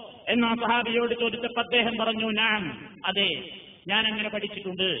എന്ന് ആ സഹാബിയോട് ചോദിച്ചപ്പോൾ അദ്ദേഹം പറഞ്ഞു, നാം, അതെ, ഞാൻ അങ്ങനെ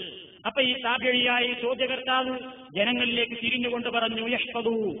പഠിച്ചിട്ടുണ്ട്. അപ്പൊ ഈ താബിഈയായ ചോദ്യകർത്താവ് ജനങ്ങളിലേക്ക് തിരിഞ്ഞുകൊണ്ട് പറഞ്ഞു,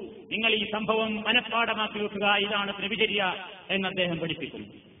 യഹ്ഫദു, നിങ്ങൾ ഈ സംഭവം മനഃപ്പാഠമാക്കി വെക്കുക, ഇതാണ് നബിചര്യ എന്ന് അദ്ദേഹം പഠിപ്പിക്കുന്നു.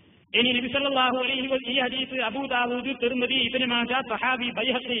 ഇനി നബി സല്ലല്ലാഹു അലൈഹി വസല്ലം ഈ ഹദീസ് അബൂ ദാവൂദ്, തിർമിദി, ഇബ്നു മാജ, തഹാബി,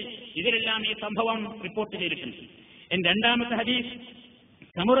 ബൈഹഖി ഇതിലെല്ലാം ഈ സംഭവം റിപ്പോർട്ട് ചെയ്തിട്ടുണ്ട്. രണ്ടാമത്തെ ഹദീസ്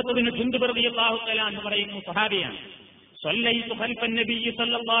സമുറത്ത് ബിൻ ജുൻദുബ് റളിയല്ലാഹു തആല എന്ന് പറയുന്നു, സഹാബിയാണ്. സ്വല്ലൈതു ഖൽഫൻ നബിയ്യി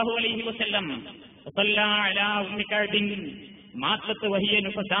സല്ലല്ലാഹു അലൈഹി വസല്ലം വസല്ലാ അലാ ഉമ്മി കഅബിൻ മാത്തത് വഹിയ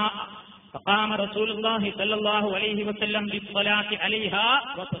നുഫസാ فقام رسول الله صلى الله عليه وسلم للصلاة عليها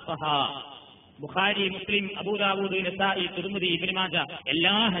وسطها. ബുഖാരി, മുസ്ലിം, അബൂ ദാവൂദ്, നസായി, തിർമിദി, ഇബ്നു മാജ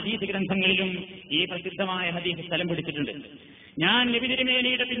എല്ലാ ഹദീസ് ഗ്രന്ഥങ്ങളിലും ഈ പ്രസിദ്ധമായ ഹദീസ് സ്ഥലം പിടിച്ചിട്ടുണ്ട്. ഞാൻ നബി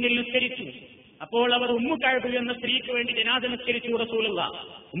തിരുമേനിയുടെ പിന്നിൽ നിസ്കരിച്ചു. അപ്പോൾ അവർ ഉമ്മു കഅബ് എന്ന സ്ത്രീക്ക് വേണ്ടി ജനാസ നിസ്കരിച്ചു റസൂലുള്ളാഹ്.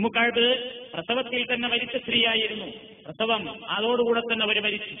 ഉമ്മു കഅബ് പ്രസവത്തിൽ തന്നെ മരിച്ച സ്ത്രീയായിരുന്നു. പ്രസവം അതോടുകൂടെ തന്നെ അവർ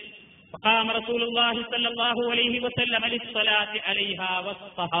മരിച്ചു. فقام رسول الله صلى الله عليه وسلم للصلاة عليها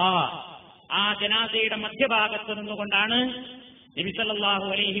وسطها. ആ ജനാസയുടെ മധ്യഭാഗത്ത് നിന്നുകൊണ്ടാണ് നബി സല്ലല്ലാഹു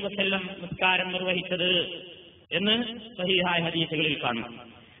അലൈഹി വസല്ലം നിസ്കാരം നിർവഹിച്ചത് എന്ന് സഹീഹായ ഹദീസുകളിൽ കാണും.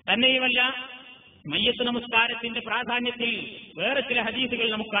 തന്നെയുമല്ല, മയ്യത്ത് നമസ്കാരത്തിന്റെ പ്രാധാന്യത്തിൽ വേറെ ചില ഹദീസുകൾ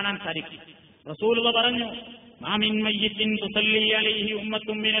നമുക്ക് കാണാൻ സാധിക്കും. റസൂലുള്ളാഹി പറഞ്ഞു, മാ മിൻ മയ്യിത്തിൻ തുസല്ലി അലൈഹി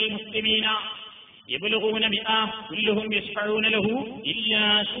ഉമ്മത്തും മിനൽ മുസ്ലിമീന യബ്ലുഗൂന മിആ കുല്ലുഹും യശ്ഫഊന ലഹു ഇല്ലാ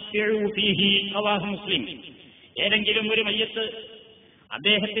ശുഫിഉ ഫീഹി. റവാഹു മുസ്ലിം. ഏതെങ്കിലും ഒരു മയ്യത്ത്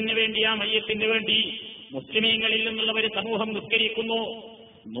അദ്ദേഹത്തിന് വേണ്ടി, ആ മയ്യത്തിന് വേണ്ടി മുസ്ലിമീങ്ങളിൽ നിന്നുള്ള ഒരു സമൂഹം നിസ്കരിക്കുന്നു,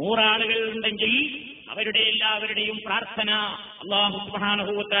 100 ആളുകൾ ഉണ്ടെങ്കിൽ അവരുടെ എല്ലാവരുടെയും പ്രാർത്ഥന അല്ലാഹു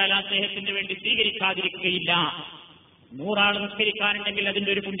സുബ്ഹാനഹു വ തആല അദ്ദേഹത്തിന് വേണ്ടി സ്വീകരിക്കാതിരിക്കുകയില്ല. 100 ആൾ നിസ്കരിക്കാനുണ്ടെങ്കിൽ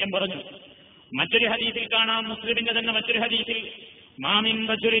അതിന്റെ ഒരു പുണ്യം പറഞ്ഞു. മറ്റൊരു ഹദീസിൽ കാണാം, മുസ്ലിമിന്റെ തന്നെ മറ്റൊരു ഹദീസിൽ, മാ മിൻ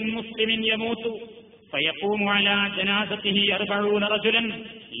റജുലിൻ മുസ്ലിമിൻ യമൂതു ഫയഖൂമു അലാ ജനാസതിഹി 40 റജുലൻ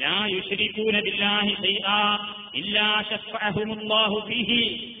ലാ യുശ്രികൂന ബില്ലാഹി ശൈആ ഇല്ലാ ശഫഅഹുമുല്ലാഹു ഫീഹി.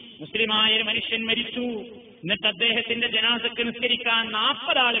 മുസ്ലിമായ ഒരു മനുഷ്യൻ മരിച്ചു, എന്നിട്ട് അദ്ദേഹത്തിന്റെ ജനാസക്ക് നിസ്കരിക്കാൻ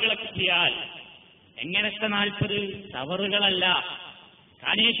 40 ആളുകളെ കിട്ടിയാൽ, എങ്ങനത്തെ 40 ടവറുകളല്ല,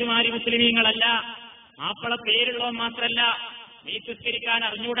 കാനേഷുമാരി മുസ്ലിമീങ്ങളല്ല, മാപ്പള പേരുള്ളവൻ മാത്രമല്ല, നിസ്കരിക്കാൻ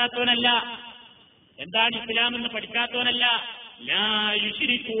അറിഞ്ഞുകൂടാത്തവനല്ല, എന്താണ് ഇസ്ലാം എന്ന് പഠിക്കാത്തവനല്ല, ലാ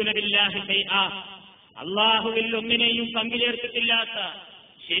യുശ്രികൂന ബില്ലാഹി ശൈആ, അല്ലാഹുവിൽ ഒന്നിനെയും പങ്കുചേർത്തിട്ടില്ലാത്ത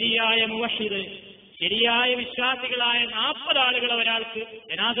ശരിയായ മുവഹിദ്, ശരിയായ വിശ്വാസികളായ 40 ആളുകളെ ഒരാൾക്ക്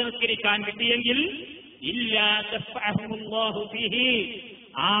ജനാസ നിസ്കരിക്കാൻ കിട്ടിയെങ്കിൽ ഇല്ലാ ശഫഅഹുമുല്ലാഹു ഫീഹി,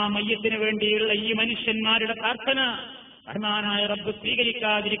 ആ മയ്യത്തിന് വേണ്ടിയുള്ള ഈ മനുഷ്യന്മാരുടെ പ്രാർത്ഥന റഹ്മാനായ റബ്ബ്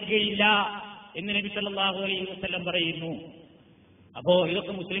സ്വീകരിക്കാതിരിക്കുകയില്ല എന്ന് നബി സല്ലല്ലാഹു അലൈഹി വസല്ലം പറയുന്നു. അപ്പോ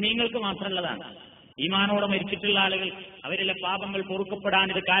ഇതൊക്കെ മുസ്ലിമീങ്ങൾക്ക് മാത്രമുള്ളതാണ്. ഈമാനോടെ മരിച്ചിട്ടുള്ള ആളുകൾ, അവരിലെ പാപങ്ങൾ പൊറുക്കപ്പെടാൻ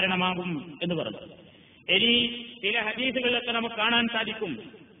ഇത് കാരണമാകും എന്ന് പറഞ്ഞു. ഇനി ചില ഹദീസുകളിലൊക്കെ നമുക്ക് കാണാൻ സാധിക്കും,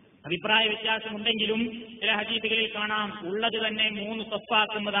 അഭിപ്രായ വ്യത്യാസമുണ്ടെങ്കിലും ചില ഹദീസുകളിൽ കാണാം ഉള്ളത് തന്നെ 3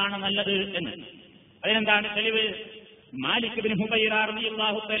 സഫാക്കുന്നതാണ് നല്ലത് എന്ന്. അതിനെന്താണ് തെളിവ്? മാലിക് ബിൻ ഹുബൈറ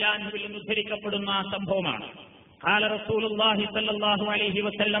റളിയല്ലാഹു തആല അൻഹുവിൽ നിന്ന് ഉദ്ധരിക്കപ്പെടുന്ന സംഭവമാണ്. ഖാല റസൂലുള്ളാഹി സ്വല്ലല്ലാഹു അലൈഹി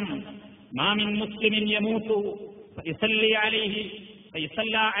വസല്ലം, മാ മിൻ മുസ്ലിമിൻ യമൂതു ഫയസല്ലി അലൈഹി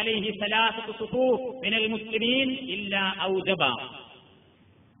فيصلى عليه 3 صفوف من المسلمين إلا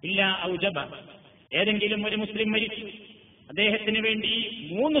أوجب. ഏതെങ്കിലും ഒരു മുസ്ലിം മരിച്ചു, അദ്ദേഹത്തിന് വേണ്ടി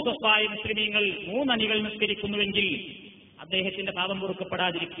 3 സഫായ മുസ്ലിമീങ്ങൾ 3 അണികൾ നിസ്കരിക്കുന്നുവെങ്കിൽ അദ്ദേഹത്തിന്റെ പാപം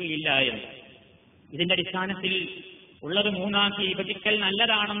പൊറുക്കപ്പെടാതിരിക്കുകയില്ല എന്ന്. ഇതിന്റെ അടിസ്ഥാനത്തിൽ ഉള്ളത് 3ആക്കി വിഭജിക്കൽ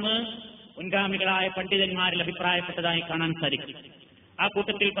നല്ലതാണെന്ന് മുൻഗാമികളായ പണ്ഡിതന്മാരിൽ അഭിപ്രായപ്പെട്ടതായി കാണാൻ സാധിക്കും. ആ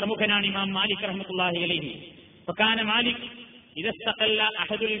കൂട്ടത്തിൽ പ്രമുഖനാണ് ഇമാം മാലിക് റഹ്മത്തുള്ളാഹി അലൈഹി. ഫകാന മാലിക് إذا استقل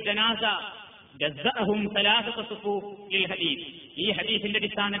أحد الجنازة جزأهم 3 صفوف للحديث. ഈ ഹദീസിന്റെ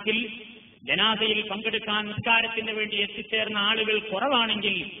അടിസ്ഥാനത്തിൽ ജനാസയിൽ പങ്കെടുക്കാൻ നിസ്കാരത്തിന് വേണ്ടി എത്തിച്ചേർന്ന ആളുകൾ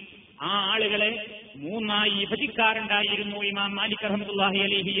കുറവാണെങ്കിൽ ആ ആളുകളെ 3ആയി വിഭജിക്കാറുണ്ടായിരുന്നു ഇമാം മാലിക് റഹ്മത്തുള്ളാഹി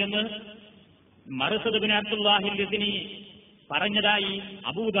അലൈഹി എന്ന് മർസദ് ബിൻ അബ്ദുല്ലാഹി അൽ-യസ്നി പറഞ്ഞതായി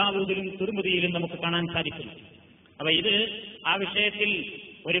അബൂ ദാവൂദിലും തിർമിദിയിലും നമുക്ക് കാണാൻ സാധിക്കും. അപ്പൊ ഇത് ആ വിഷയത്തിൽ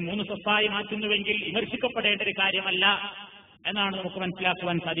ഒരു 3 സഫായി മാറ്റുന്നുവെങ്കിൽ വിമർശിക്കപ്പെടേണ്ട ഒരു കാര്യമല്ല എന്നാണ് നമുക്ക്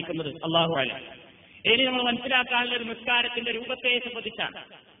മനസ്സിലാക്കുവാൻ സാധിക്കുന്നത്. അല്ലാഹു അലം. ഇനി നമ്മൾ മനസ്സിലാക്കാനുള്ള ഒരു നിസ്കാരത്തിന്റെ രൂപത്തെ സംബന്ധിച്ചാണ്.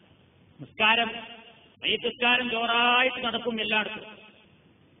 നിസ്കാരം, നിസ്കാരം ജോറായിട്ട് നടക്കും എല്ലായിടത്തും.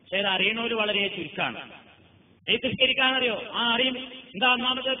 പക്ഷേ ഇത് അറിയണവര് വളരെ ചുരുക്കാണ്. നിസ്കരിക്കാനറിയോ? അറിയും. എന്താ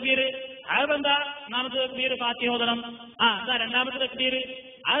 1-ാമത്തെ തക്ബീർ? അതെന്താ 1-ാമത്തെ തക്ബീർ? ഫാത്തിഹ ഓതണം. എന്താ 2-ാമത്തെ തക്ബീർ?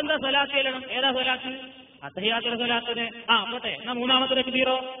 അതെന്താ സ്വലാത്ത് ചെല്ലണം. ഏതാ സ്വലാത്ത്? അത്തഹിയ്യാത്തുൽ സ്വലാത്തിന്. പോട്ടെ. എന്നാ 3-ാമത്തെ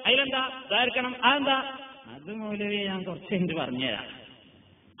തക്ബീറോ? അതിലെന്താ ദ്വാരക്കണം? അതെന്താ? അത് മൗലവി ഞാൻ കുറച്ച് എന്ത് പറഞ്ഞുതരാം.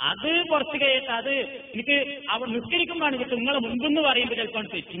 അത് കുറച്ച് കഴിയട്ടെ. അത് എനിക്ക് അവർ നിസ്കരിക്കുമ്പോഴാണ് കിട്ടും. നിങ്ങളെ മുൻപെന്ന് പറയുമ്പോൾ ചിലപ്പോൾ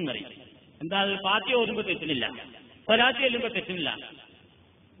തെറ്റും പറയും. എന്താ, അത് ഫാത്തിഹ ഓതുമ്പോൾ തെറ്റുന്നില്ല, സ്വലാത്ത് ചെല്ലുമ്പോൾ തെറ്റുന്നില്ല.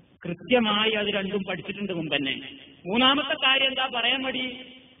 കൃത്യമായി അത് രണ്ടും പഠിച്ചിട്ടുണ്ട് മുമ്പ് തന്നെ. 3-ാമത്തെ കാര്യം എന്താ പറയാൻ മടി?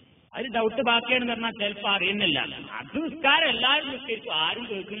 അത് ഡൗട്ട് ബാക്കിയാണെന്ന് പറഞ്ഞാൽ ചിലപ്പോൾ അറിയുന്നില്ല. അത് നിസ്കാരം എല്ലാവരും നിസ്കരിക്കും, ആരും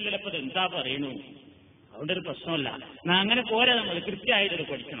കേൾക്കുന്നില്ല. ഇപ്പൊ എന്താ പറയണു? അതുകൊണ്ടൊരു പ്രശ്നമല്ല. അങ്ങനെ പോരാ, നമ്മൾ കൃത്യമായിട്ടത്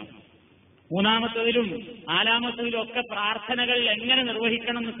പഠിക്കണം. മൂന്നാമത്തതിലും നാലാമത്തതിലും ഒക്കെ പ്രാർത്ഥനകൾ എങ്ങനെ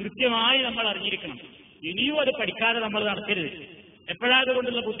നിർവഹിക്കണം എന്ന് കൃത്യമായി നമ്മൾ അറിഞ്ഞിരിക്കണം. ഇനിയും അത് പഠിക്കാതെ നമ്മൾ നടത്തരുത്. എപ്പോഴാ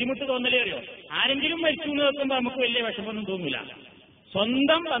അതുകൊണ്ടുള്ള ബുദ്ധിമുട്ട് തോന്നലേ അറിയോ? ആരെങ്കിലും മരിച്ചു എന്ന് വെക്കുമ്പോൾ നമുക്ക് വലിയ വിഷമമൊന്നും തോന്നില്ല.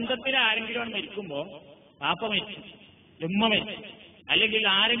 സ്വന്തം ബന്ധത്തിൽ ആരെങ്കിലും മരിക്കുമ്പോൾ, പാപ്പ മരിച്ചു, ഉമ്മ മരിച്ചു, അല്ലെങ്കിൽ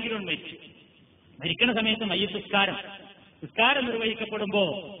ആരെങ്കിലും മരിക്കുന്ന സമയത്ത് മയ്യത്ത് നിസ്കാരം നിർവഹിക്കപ്പെടുമ്പോ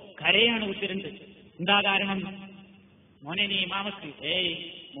കരയാണ് ഉത്തരണ്ട്. എന്താ കാരണം? മോനെ നീ ഇമാമത്ത്,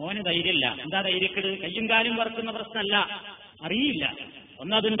 മോന് ധൈര്യമില്ല. എന്താ ധൈര്യക്കേട്? കയ്യും കാലും വറക്കുന്ന പ്രശ്നമല്ല, അറിയില്ല.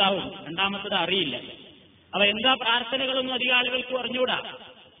 ഒന്നതുണ്ടാവും, രണ്ടാമത്തത് അറിയില്ല. അപ്പൊ എന്താ പ്രാർത്ഥനകളൊന്നും അധികം ആളുകൾക്ക് അറിഞ്ഞൂടാ.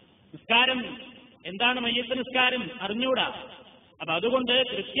 നിസ്കാരം എന്താണ്, മയ്യത്ത് നിസ്കാരം അറിഞ്ഞൂടാ. അപ്പൊ അതുകൊണ്ട്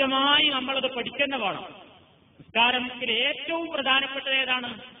കൃത്യമായി നമ്മളത് പഠിക്കുന്ന വേണം. നിസ്കാരത്തിൽ ഏറ്റവും പ്രധാനപ്പെട്ടത് ഏതാണ്?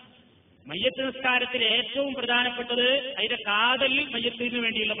 മയ്യത്ത് നിസ്കാരത്തിൽ ഏറ്റവും പ്രധാനപ്പെട്ടത് അതിന്റെ കാതലിൽ മയ്യത്തിന്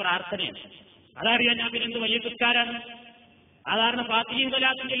വേണ്ടിയുള്ള പ്രാർത്ഥനയാണ്. അതറിയാൻ ഞാൻ പിന്നെ എന്ത് മയ്യത്ത് നിസ്കാരാണ്? സാധാരണ ഫാത്തിഹയും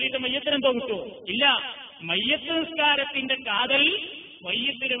സലാത്തും ചൊല്ലിയിട്ട് മയ്യത്തിനെന്തോ കിട്ടുമോ? ഇല്ല. മയ്യത്ത് നിസ്കാരത്തിന്റെ കാതൽ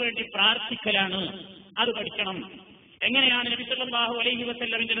മയ്യത്തിന് വേണ്ടി പ്രാർത്ഥിക്കലാണ്. അത് പഠിക്കണം. എങ്ങനെയാണ് നബി സല്ലല്ലാഹു അലൈഹി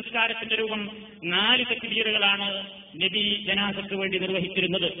വസല്ലമിന്റെ നിസ്കാരത്തിന്റെ രൂപം? 4 തക്ബീറുകളാണ് നബി ജനാസക്ക് വേണ്ടി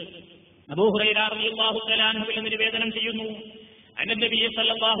നിർവഹിച്ചിരുന്നത്. അബൂ ഹുറൈറ റളിയല്ലാഹു തആല അൻഹു നിവേദനം ചെയ്യുന്നു, അന്ന നബി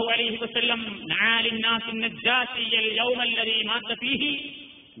സല്ലല്ലാഹു അലൈഹി വസല്ലം നഅലിൻ നാസിൻ നജ്ജാസിയൽ യൗമല്ലദീ മാത ഫീഹി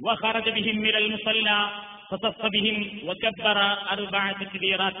വഖറജ ബിഹിം മിനൽ മുസല്ല ഫസഫ ബിഹിം വകബ്ബറ 4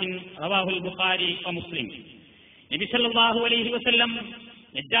 തക്ബീറാത്തിൻ റവാഹുൽ ബുഖാരി വമുസ്ലിം. നബി സല്ലല്ലാഹു അലൈഹി വസല്ലം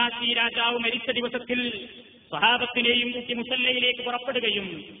നജ്ജാസി രാജാവ് മരിച്ച ദിവസത്തിൽ സ്വഹാബത്തിനെയും കൂട്ടി മുസല്ലയിലേക്ക് പുറപ്പെടുകയും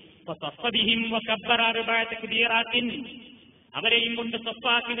ഫസഫ ബിഹിം വകബ്ബറ 4 തക്ബീറാത്തിൻ, അവരെയും കൊണ്ട്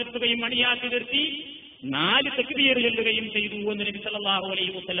സഫാക്കി നിർത്തുകയും അണിയാക്കി നിർത്തി 4 തക്ബീർ ചൊല്ലുകയും ചെയ്തു എന്ന് നബി സല്ലല്ലാഹു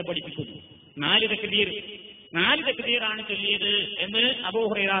അലൈഹി വസല്ലം പഠിപ്പിക്കുന്നു. 4 തക്ബീറാണ് ചൊല്ലിയത് എന്ന് അബൂ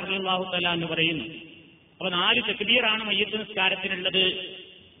ഹുറൈറ റളിയല്ലാഹു തആല എന്ന് പറയുന്നു. അപ്പൊ 4 തക്ബീറാണ് മയ്യത്ത് നിസ്കാരത്തിനുള്ളത്.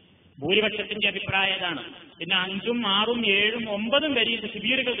 ഭൂരിപക്ഷത്തിന്റെ അഭിപ്രായതാണ്. പിന്നെ 5ഉം 6ഉം 7ഉം 9ഉം വരെ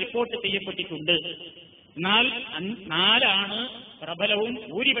തക്ബീറുകൾ റിപ്പോർട്ട് ചെയ്യപ്പെട്ടിട്ടുണ്ട്. എന്നാൽ 4ആണ് പ്രബലവും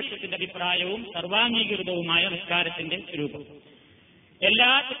ഭൂരിപക്ഷത്തിന്റെ അഭിപ്രായവും സർവാംഗീകൃതവുമായ നിസ്കാരത്തിന്റെ രൂപം.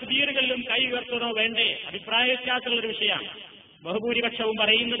 എല്ലാ തക്ബീറുകളിലും കൈ ഉയർത്തണോ വേണ്ടേ? അഭിപ്രായ വ്യത്യാസമുള്ളൊരു വിഷയമാണ്. ബഹുഭൂരിപക്ഷവും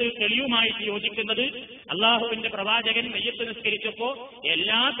പറയുന്നത്, തെളിവുമായിട്ട് യോജിക്കുന്നത്, അള്ളാഹുവിന്റെ പ്രവാചകൻ മയ്യത്ത് നിസ്കരിച്ചപ്പോ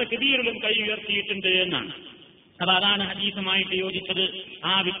എല്ലാ തക്ബീറിലും കൈ ഉയർത്തിയിട്ടുണ്ട് എന്നാണ്. അപ്പൊ അതാണ് ഹദീസുമായിട്ട് യോജിച്ചത്.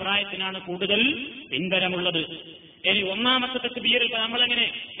 ആ അഭിപ്രായത്തിനാണ് കൂടുതൽ പിൻബലമുള്ളത്. ഇനി ഒന്നാമത്തെ തക്ബീറിൽ നമ്മളെങ്ങനെ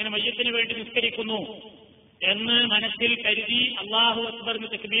മയ്യത്തിന് വേണ്ടി നിസ്കരിക്കുന്നു എന്ന് മനസ്സിൽ കരുതി അല്ലാഹു അക്ബർ എന്ന്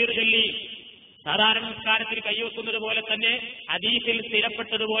തക്ബീർ ചൊല്ലി സാധാരണ നിസ്കാരത്തിൽ കൈവെക്കുന്നത് പോലെ തന്നെ ഹദീസിൽ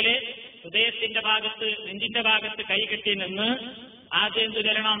സ്ഥിരപ്പെട്ടതുപോലെ ഹൃദയത്തിന്റെ ഭാഗത്ത്, നെഞ്ചിന്റെ ഭാഗത്ത് കൈകെട്ടി നിന്ന് ആദ്യം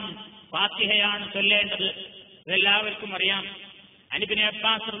ചൊല്ലണം. ഫാത്തിഹയാണ് ചൊല്ലേണ്ടത്. ഇതെല്ലാവർക്കും അറിയാം. അൻ ഇബ്നു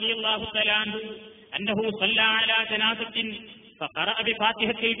അബ്ബാസ് റളിയല്ലാഹു തആല അൻഹു അന്നഹു സല്ലല്ലാ അലാ ജനാസത്തിൻ ഫഖറഅ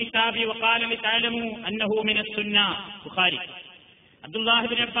ബിഫാത്തിഹത്തിൽ കിതാബി വഖാല ലിതഅലമു അന്നഹു മിനസ് സുന്നah. ബുഖാരി. അബ്ദുല്ലാഹ്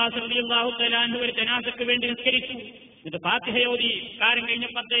ഇബ്നു അബ്ബാസ് റളിയല്ലാഹു തആല അൻഹു ഒരു ജനാസക്ക് വേണ്ടി നിസ്കരിച്ചു. ഇത് ഫാത്തിഹ ഓതി കാര്യം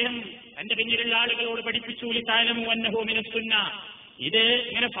കഴിഞ്ഞപ്പോൾ അദ്ദേഹം തന്റെ പിന്നിലുള്ള ആളുകളോട് പഠിപ്പിച്ചു, ലിതഅലമു അന്നഹു മിനസ് സുന്നah. ഇത്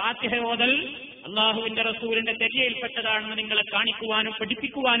ഇങ്ങനെ ഫാത്തിഹ ഓതൽ അള്ളാഹുവിന്റെ റസൂലിന്റെ തെരിയയിൽപ്പെട്ടതാണെന്ന് നിങ്ങളെ കാണിക്കുവാനും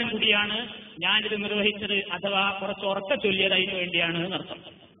പഠിപ്പിക്കുവാനും കൂടിയാണ് ഞാനിത് നിർവഹിച്ചത്. അഥവാ കുറച്ച് ഉറക്ക ചൊല്ലിയത് അതിനു വേണ്ടിയാണ് എന്നർത്ഥം.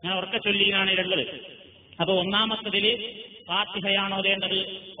 ഞാൻ ഉറക്ക ചൊല്ലിയാണ് ഇതുള്ളത്. അപ്പൊ ഒന്നാമത്തതില് ഫാത്തിഹയാണ് ഓതേണ്ടത്.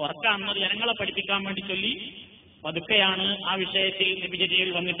 ഉറക്കാന്നത് ജനങ്ങളെ പഠിപ്പിക്കാൻ വേണ്ടി ചൊല്ലി പതുക്കെയാണ് ആ വിഷയത്തിൽ നബിചര്യയിൽ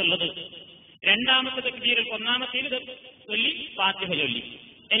വന്നിട്ടുള്ളത്. രണ്ടാമത്തെ തക്ബീറിൽ ഒന്നാമത്തേൽ ചൊല്ലി ഫാത്തിഹ ചൊല്ലി.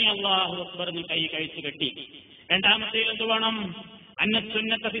 ഇനി അല്ലാഹു അക്ബർ എന്ന് കൈ കഴിച്ചു കെട്ടി. രണ്ടാമത്തേൽ എന്ത് വേണം? അന്ന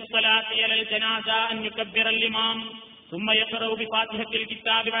സുന്നത ഫി സ്വലാത്തി അലൽ ജനാസ അൻ യുകബ്ബിറൽ ഇമാം ثم يقرأ بفاتحة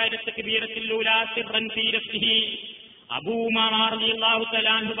الكتاب بعد التكبيرة الأولى سرا في نفسه. അബൂ ഉമാമ റളിയല്ലാഹു തആല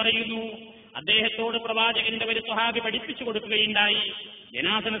അൻഹു പറയുന്നു, അദ്ദേഹത്തോട് പ്രവാചകന്റെ ഒരു സ്വഹാബി പഠിപ്പിച്ചു കൊടുക്കുകയുണ്ടായി.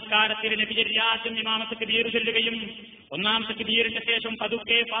 ജനാസ നിസ്കാരത്തിൽ നബിചര്യാത്തും ഇമാമത്ത് തക്ബീർ ചൊല്ലുകയും ഒന്നാം തക്ബീറിന്റെ ശേഷം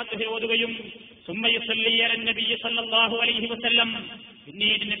പതുക്കെ ഫാത്തിഹ ഓതുകയും സുമ്മ യുസല്ലി അലൻ നബി സല്ലല്ലാഹു അലൈഹി വസല്ലം,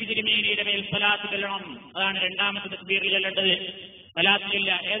 പിന്നീട് നബി തിരുമേനിയുടെ മേൽ സ്വലാത്ത് ചൊല്ലണം. അതാണ് രണ്ടാമത്തെ തക്ബീറിൽ ചൊല്ലേണ്ടത്.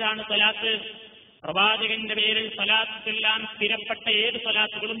 സ്വലാത്തില്ല. ഏതാണ് സ്വലാത്ത്? പ്രവാചകന്റെ പേരിൽ സ്വലാത്ത് ചൊല്ലാൻ സ്ഥിരപ്പെട്ട ഏത്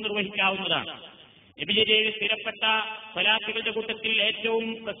സ്വലാത്തുകളും നിർവഹിക്കാവുന്നതാണ്. നബിചര്യയിൽ സ്ഥിരപ്പെട്ട സ്വലാത്തുകളുടെ കൂട്ടത്തിൽ ഏറ്റവും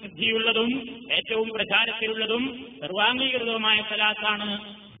പ്രസിദ്ധിയുള്ളതും ഏറ്റവും പ്രചാരത്തിലുള്ളതും സർവാംഗീകൃതവുമായ സ്വലാത്താണ്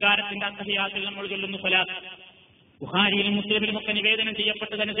നിസ്കാരത്തിന്റെ അത്തഹിയാത്തിൽ നമ്മൾ ചൊല്ലുന്ന സ്വലാത്ത്. ബുഖാരിയിലും മുസ്ലിമിലും ഒക്കെ നിവേദനം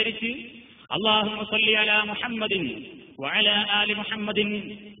ചെയ്യപ്പെട്ടതനുസരിച്ച് അല്ലാഹുമ്മ സ്വല്ലി അലാ മുഹമ്മദിൻ വഅലാ ആലി മുഹമ്മദിൻ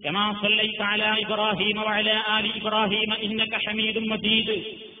കമാ സ്വല്ലൈത അലാ ഇബ്രാഹീമ വഅലാ ആലി ഇബ്രാഹീമ ഇന്നക ഹമീദും മജീദ്.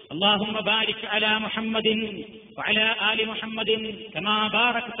 اللهم بارك على محمد وعلى آل محمد كما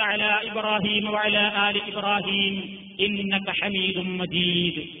باركت على إبراهيم وعلى آل إبراهيم إنك حميد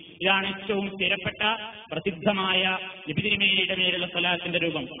مجيد ഇതാണ് ഏറ്റവും സ്ഥിരപ്പെട്ട പ്രസിദ്ധമായ നബി തിരുമേനിയുടെ മേലുള്ള സ്വലാത്തിന്റെ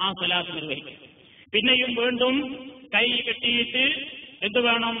രൂപം. ആ സ്വലാത്ത് നിർവഹിക്കും. പിന്നെയും വീണ്ടും കൈ കെട്ടിയിട്ട് എന്ത്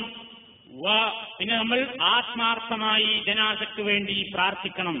വേണം? പിന്നെ നമ്മൾ ആത്മാർത്ഥമായി ജനാസക്ക് വേണ്ടി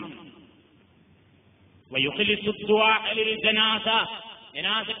പ്രാർത്ഥിക്കണം.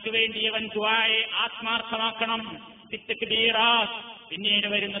 ജനാസക്ക് വേണ്ടി അവൻ ദുആയെ ആത്മാർത്ഥമാക്കണം. പിന്നീട്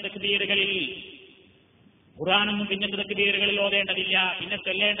വരുന്ന തക്ബീറുകളിൽ ഖുർആനൊന്നും പിന്നത്തെ തക്ബീറുകളിൽ ഓതേണ്ടതില്ല. പിന്നെ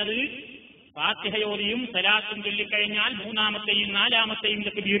ചൊല്ലേണ്ടത് ഫാത്തിഹയോദിയും സലാത്തും ചൊല്ലിക്കഴിഞ്ഞാൽ മൂന്നാമത്തെയും നാലാമത്തെയും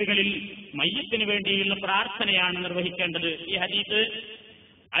തക്ബീറുകളിൽ മയ്യത്തിന് വേണ്ടിയുള്ള പ്രാർത്ഥനയാണ് നിർവഹിക്കേണ്ടത്. ഈ ഹദീസ്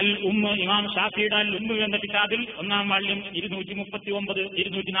അൽ ഉമ്മ്, ഇമാം ഷാഫിയുടെ അൽ ഉമ്മ് എന്ന കിതാബിൽ 1-ാം വാള്യം 239,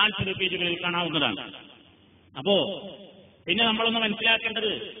 240 പേജുകളിൽ കാണാവുന്നതാണ്. അപ്പോ പിന്നെ നമ്മളൊന്ന്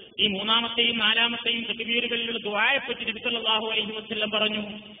മനസ്സിലാക്കേണ്ടത്, ഈ മൂന്നാമത്തെയും നാലാമത്തെയും തക്ബീറുകളിലുള്ള ദുആയെപ്പറ്റി നബി സല്ലല്ലാഹു അലൈഹി വസല്ലം പറഞ്ഞു,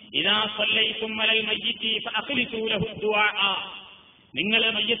 ഇദാ സല്ലൈതും അലൽ മയ്യിതി ഫഅഖ്ലിസൂ ലഹു ദുആ. നിങ്ങൾ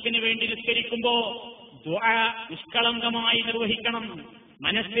മയ്യത്തിന് വേണ്ടി നിസ്കരിക്കുമ്പോ ദുആ നിഷ്കളങ്കമായി നിർവഹിക്കണം.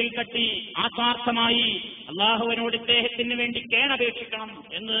 മനസ്സിൽ തട്ടി ആത്മാർത്ഥമായി അല്ലാഹുവിനോട് ഇദ്ദേഹത്തിന് വേണ്ടി കേണപേക്ഷിക്കണം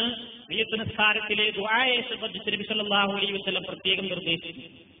എന്ന് മയ്യത്ത് നിസ്കാരത്തിലെ ദുആയെ സംബന്ധിച്ച് നബി സല്ലല്ലാഹു അലൈഹി വസല്ലം പ്രത്യേകം നിർദ്ദേശിച്ചു.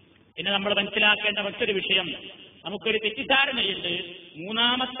 പിന്നെ നമ്മൾ മനസ്സിലാക്കേണ്ട മറ്റൊരു വിഷയം, നമുക്കൊരു തെറ്റിദ്ധാരണയുണ്ട്.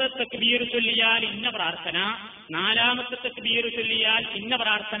 മൂന്നാമത്തെ തക്ബീർ ചൊല്ലിയാൽ ഇന്ന പ്രാർത്ഥന, നാലാമത്തെ തക്ബീർ ചൊല്ലിയാൽ ഇന്ന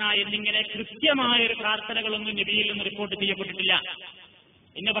പ്രാർത്ഥന എന്നിങ്ങനെ കൃത്യമായൊരു പ്രാർത്ഥനകളൊന്നും നബിയിൽ നിന്ന് റിപ്പോർട്ട് ചെയ്യപ്പെട്ടിട്ടില്ല.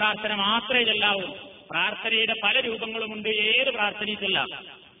 ഇന്ന പ്രാർത്ഥന മാത്രമേ ചൊല്ലാവൂ. പ്രാർത്ഥനയുടെ പല രൂപങ്ങളുമുണ്ട്. ഏത് പ്രാർത്ഥനയും ചൊല്ലാം.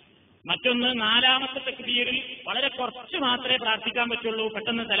 മറ്റൊന്ന്, നാലാമത്തെ തക്ബീറിൽ വളരെ കുറച്ച് മാത്രമേ പ്രാർത്ഥിക്കാൻ പറ്റുള്ളൂ.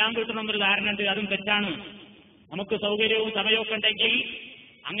 പെട്ടെന്ന് സലാം കിട്ടണമെന്നൊരു ധാരണ ഉണ്ട്. അതും തെറ്റാണ്. നമുക്ക് സൗകര്യവും സമയമൊക്കെ ഉണ്ടെങ്കിൽ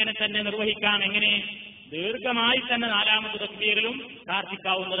അങ്ങനെ തന്നെ നിർവഹിക്കാം. എങ്ങനെ? ദീർഘമായി തന്നെ നാലാമത്തെ തക്ബീറിലും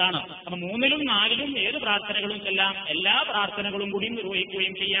പ്രാർത്ഥിക്കാവുന്നതാണ്. അപ്പൊ 3-ലും 4-ലും ഏത് പ്രാർത്ഥനകളും ചെല്ലാം. എല്ലാ പ്രാർത്ഥനകളും കൂടി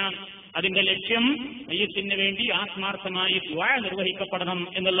നിർവഹിക്കുകയും ചെയ്യാം. അതിന്റെ ലക്ഷ്യം മയ്യത്തിന് വേണ്ടി ആത്മാർത്ഥമായി ദുആ നിർവഹിക്കപ്പെടണം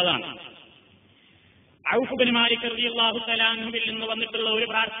എന്നുള്ളതാണ്. ഔഫ് ബിൻ മാലിക് റളിയല്ലാഹു തആല അൻഹുവിൽ നിന്ന് വന്നിട്ടുള്ള ഒരു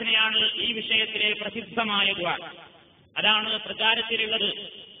പ്രാർത്ഥനയാണ് ഈ വിഷയത്തിലെ പ്രസിദ്ധമായ ദുആ. അതാണ് പ്രചാരത്തിലുള്ളത്.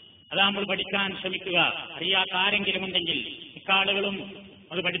 അത് നമ്മൾ പഠിക്കാൻ ശ്രമിക്കുക. അറിയാത്ത ആരെങ്കിലും ഉണ്ടെങ്കിൽ, ഇക്കാളുകളും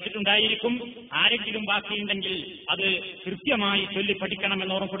അത് പഠിച്ചിട്ടുണ്ടായിരിക്കും. ആരെങ്കിലും ബാക്കിയുണ്ടെങ്കിൽ അത് കൃത്യമായി ചൊല്ലി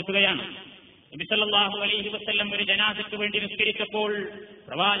പഠിക്കണമെന്ന് ഓർമ്മപ്പെടുത്തുകയാണ്. നബി സല്ലല്ലാഹു അലൈഹി വസല്ലം ഒരു ജനാസയ്ക്ക് വേണ്ടി നിസ്കരിച്ചപ്പോൾ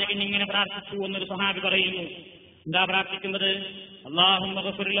പ്രവാചകൻ ഇങ്ങനെ പ്രാർത്ഥിച്ചു എന്നൊരു സ്വഹാബി പറയുന്നു. എന്താ പ്രാർത്ഥിക്കുന്നത്? അല്ലാഹുമ്മ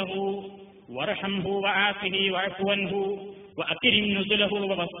ഗ്ഫിർ ലഹു വർഹംഹു വആഫിഹി വഅഫു അൻഹു വഅക്രിം നുസുലഹു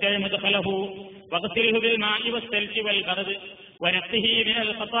വവസ്സഅ മദ്ഖലഹു വഗ്സിൽഹു ബിൽമാഇ വസ്സൽജി വൽബർദ് വനഖ്ഹിഹി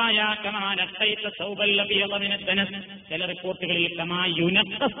മിനൽ ഖതായാ കമാ നഖൈത സൗബൽ അബിയദ മിനദ് ദനസ്. ചില റിപ്പോർട്ടുകളിൽ കമാ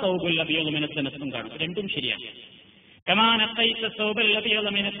യുനഖ സൗബൽ അബിയദ മിനദ് ദനസ് കാണും. രണ്ടും ശരിയാണ്. കമാ നഖൈത സൗബൽ അബിയദ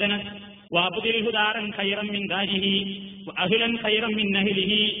മിനദ് ദനസ് വഅബ്ദിൽഹു ദാരൻ ഖൈറൻ മിൻ ദാരിഹി വഅഹ്ലൻ ഖൈറൻ മിൻ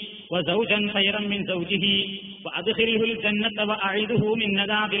അഹ്ലിഹി വസൗജൻ ഖൈറൻ മിൻ സൗജിഹി വഅദ്ഖിൽഹുൽ ജന്നത വഅഇദുഹു മിൻ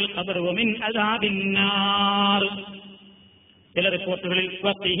അദാബിൽ ഖബ്ർ വമിൻ അദാബിൻ നാർ. ചില റിപ്പോർട്ടുകളിൽ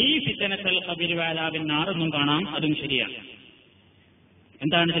വഖിഹി ഫിത്നതൽ ഖബ്രി വഅദാബിൻ നാർ എന്നും കാണാം. അതും ശരിയാണ്.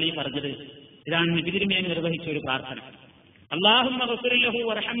 എന്താണ് ഇതിൽ പറഞ്ഞത്? ഇതാണ് നബി തിരുമേനി നിർവഹിച്ച ഒരു പ്രാർത്ഥന. അല്ലാഹുമ്മ ഗ്ഫിർ ലഹു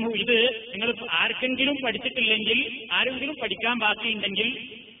വർഹംഹു. ഇത് നിങ്ങൾ ആർക്കെങ്കിലും പഠിച്ചിട്ടില്ലെങ്കിൽ, ആരെങ്കിലും പഠിക്കാൻ ബാക്കിയുണ്ടെങ്കിൽ,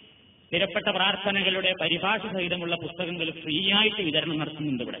 സ്ഥിരപ്പെട്ട പ്രാർത്ഥനകളുടെ പരിഭാഷ സഹിതമുള്ള പുസ്തകങ്ങൾ ഫ്രീ ആയിട്ട് വിതരണം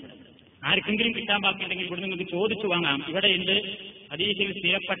നടത്തുന്നുണ്ട് ഇവിടെ. ആർക്കെങ്കിലും കിട്ടാൻ ബാക്കിയുണ്ടെങ്കിൽ ഇവിടെ നിങ്ങൾക്ക് ചോദിച്ചു വാങ്ങാം. ഇവിടെയുണ്ട് ഹദീസിൽ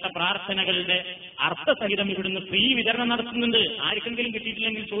സ്ഥിരപ്പെട്ട പ്രാർത്ഥനകളുടെ അർത്ഥസഹിതം ഇവിടുന്ന് ഫ്രീ വിതരണം നടത്തുന്നുണ്ട്. ആർക്കെങ്കിലും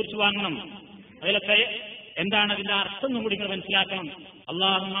കിട്ടിയിട്ടില്ലെങ്കിൽ ചോദിച്ചു വാങ്ങണം. അതിലൊക്കെ എന്താണ് അതിന്റെ അർത്ഥം എന്നും കൂടി നിങ്ങൾ മനസ്സിലാക്കണം.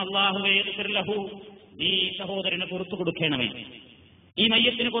 അല്ലാഹുവേ ഗ്ഫിർ ലഹു, നീ സഹോദരന് പുറത്തു കൊടുക്കണമേ, ഈ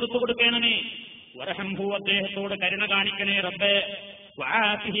മയ്യത്തിന് പുറത്തു കൊടുക്കണമേ. വർഹംഹു, അദ്ദേഹത്തോട് കരുണ കാണിക്കണേ റബ്ബേ.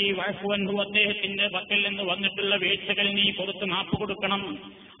 വആഫിഹി വഅഫു അൻഹു, അദ്ദേഹത്തിന്റെ പക്കൽ നിന്ന് വന്നിട്ടുള്ള വീഴ്ചകൾ നീ പുറത്ത് മാപ്പ് കൊടുക്കണം.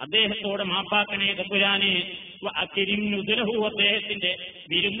 അദ്ദേഹത്തോട് മാപ്പാക്കണേ തമ്പുരാനെ. വഅക്രിം നുസുലഹു, അദ്ദേഹത്തിന്റെ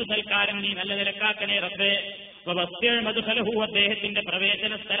വിരുന്ന് സൽക്കാരം നീ നല്ല നിലക്കാക്കണേ റബ്ബേ. വവസ്സഅ മദ്ഖലഹു, അദ്ദേഹത്തിന്റെ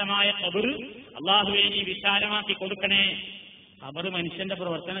പ്രവേശന സ്ഥലമായ ഖബർ അല്ലാഹുവേ നീ വിശാലമാക്കി കൊടുക്കണേ. ഖബർ മനുഷ്യന്റെ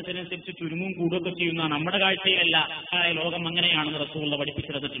പ്രവർത്തനത്തിനനുസരിച്ച് ചുരുങ്ങും കൂടുകയൊക്കെ ചെയ്യുന്ന നമ്മുടെ കാഴ്ചയിലല്ല. ലോകം അങ്ങനെയാണെന്ന് റസൂലുള്ളാഹി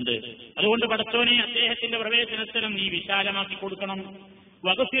പഠിപ്പിച്ചിട്ടുണ്ട്. അതുകൊണ്ട് പടച്ചോനെ, അദ്ദേഹത്തിന്റെ പ്രവേശന സ്ഥലം നീ വിശാലമാക്കി കൊടുക്കണം.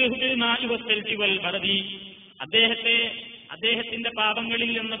 വഗ്സിൽഹു ബിൽമാഇ വസ്സൽജി വൽബർദി, അദ്ദേഹത്തിന്റെ പാപങ്ങളിൽ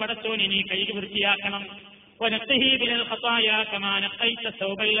നിന്ന് പടച്ചോനെ നീ കഴുകി വൃത്തിയാക്കണം. വനഖ്ഹിഹി മിനൽ ഖതായാ കമാ നഖൈത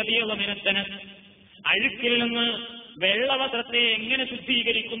സൗബൽ അബിയദ മിനദ് ദനസ്, അഴുക്കിൽ നിന്ന് വെള്ളവസ്ത്രത്തെ എങ്ങനെ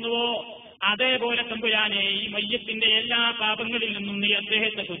ശുദ്ധീകരിക്കുന്നുവോ അതേപോലെ തമ്പുരാനെ ഈ മയ്യത്തിന്റെ എല്ലാ പാപങ്ങളിൽ നിന്നും നീ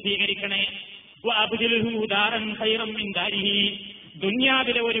അദ്ദേഹത്തെ ശുദ്ധീകരിക്കണേ. വഅബ്ദിൽഹു ദാരൻ ഖൈറൻ മിൻ ദാരിഹി,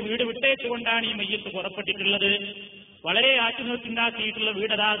 ദുനിയാവിലെ ഒരു വീട് വിട്ടേച്ചുകൊണ്ടാണ് ഈ മയ്യത്ത് പുറപ്പെട്ടിട്ടുള്ളത്. വളരെ ആറ്റുനോട്ടുണ്ടാക്കിയിട്ടുള്ള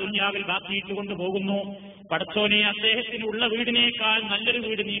വീടതാ ദുനിയാവിൽ ബാക്കിയിട്ട് കൊണ്ടുപോകുന്നു. പടച്ചോനെ, അദ്ദേഹത്തിനുള്ള വീടിനേക്കാൾ നല്ലൊരു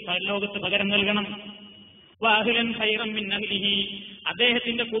വീട് നീ പരലോകത്ത് പകരം നൽകണം. വാഹിലൻ ഖൈറൻ മിൻ അഹ്ലിഹി,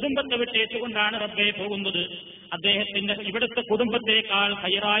 അദ്ദേഹത്തിന്റെ കുടുംബത്തെ വിട്ടേച്ചുകൊണ്ടാണ് റബ്ബേ പോകുന്നത്, അദ്ദേഹത്തിന്റെ ഇവിടുത്തെ കുടുംബത്തേക്കാൾ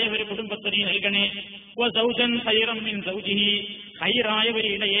ഖൈറായ ഒരു കുടുംബത്തെ നീ നൽകണേ. വസൗജൻ ഖൈറൻ മിൻ സൗജിഹി, ഖൈറായ ഒരു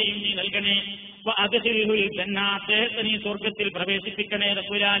ഇണയെയും നീ നൽകണേ. വഅദ്ഖിൽഹുൽ ജന്ന, അദ്ദേഹത്തെ നീ സ്വർഗ്ഗത്തിൽ പ്രവേശിപ്പിക്കണേ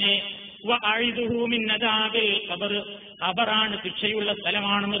തമ്പുരാനെ. വഅഇദുഹു മിൻ അദാബിൽ ഖബർ, ഖബറാണ് ശിക്ഷയുള്ള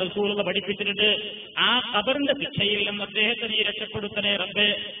സ്ഥലമാണെന്ന് റസൂലുള്ളാഹി പഠിപ്പിച്ചിട്ടുണ്ട്. ആ ഖബറിന്റെ ശിക്ഷയിൽ നിന്ന് അദ്ദേഹത്തെ നീ രക്ഷപ്പെടുത്തണേ റബ്ബേ.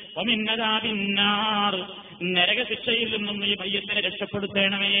 വമിൻ അദാബിൻ നാർ, നരക ശിക്ഷയിൽ നിന്നും ഈ മയ്യത്തിനെ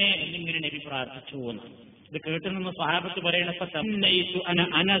രക്ഷപ്പെടുത്തണമേ എന്നിങ്ങനെ നബി പ്രാർത്ഥിച്ചു. ഇത് കേട്ടു നിന്ന് സ്വഹാബത്ത് പറയണപ്പോ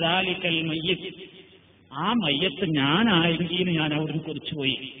അനദാലിക്കൽ മയ്യിത്ത്, ആ മയ്യത്ത് ഞാനായെങ്കിൽ ഞാൻ അവിടുന്ന്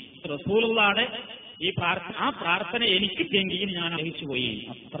കുറിച്ചുപോയി. റസൂലുള്ളാഹിയുടെ ആ പ്രാർത്ഥന എനിക്ക് കിട്ടിയെങ്കിൽ ഞാൻ അറിയിച്ചുപോയി.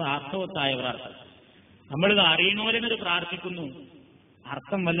 അത്ര അർത്ഥവത്തായ പ്രാർത്ഥന. നമ്മളിത് അറിയണോരെന്നത് പ്രാർത്ഥിക്കുന്നു,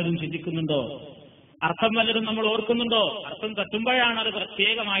 അർത്ഥം വല്ലതും ചിന്തിക്കുന്നുണ്ടോ? അർത്ഥം വല്ലതും നമ്മൾ ഓർക്കുന്നുണ്ടോ? അർത്ഥം തട്ടുമ്പോഴാണ് അത്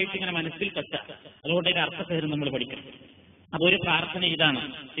പ്രത്യേകമായിട്ട് ഇങ്ങനെ മനസ്സിൽ തട്ടുക. അതുകൊണ്ട് ഇതിന്റെ അർത്ഥത്തെ നമ്മൾ പഠിക്കണം. അതൊരു പ്രാർത്ഥന ഇതാണ്.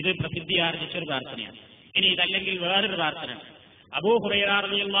 ഇത് പ്രസിദ്ധി ആർജിച്ചൊരു പ്രാർത്ഥനയാണ്. ഇനി ഇതല്ലെങ്കിൽ വേറൊരു പ്രാർത്ഥന. അബൂ ഹുറൈറ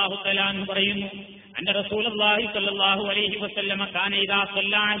റളിയല്ലാഹു തആല അൻഹു പറയുന്നു, അന്ന റസൂലുള്ളാഹി സ്വല്ലല്ലാഹു അലൈഹി വസല്ലമ കാന ഇദാ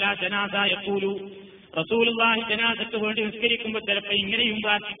സല്ലല്ലാ അലാ ജനാസ യഖൂലു, റസൂലുള്ളാഹി ജനാസക്ക് വേണ്ടി നിസ്കരിക്കുമ്പോൾ ചിലപ്പോൾ ഇങ്ങനെയും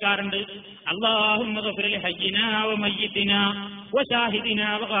പ്രാർത്ഥിക്കാറുണ്ട്, അല്ലാഹുമ്മ ഗ്ഫിർ ലി ഹയ്യിനാ വ മയ്യിതിനാ വ ശാഹിദിനാ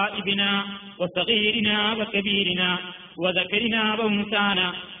വ ഗായിബിനാ വ സഗീരിനാ വ കബീരിനാ വ ദക്കരിനാ വ ഉൻസാനാ,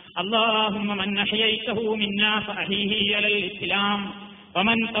 അല്ലാഹുമ്മ മൻ അഹ്യൈതഹു മിന്നാ ഫഅഹീഹി അലൽ ഇസ്ലാം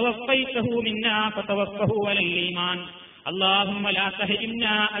വമൻ തവഫൈതഹു മിന്നാ ഫതവഫഹു അലൽ ഈമാൻ, അല്ലാഹുമ്മ ലാ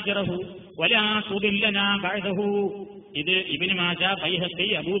തഹരിംനാ അജ്റഹു വലാ തുദില്ലനാ ബഅദഹു. ഇത് ഇബ്നു മാജ, ബൈഹഖി,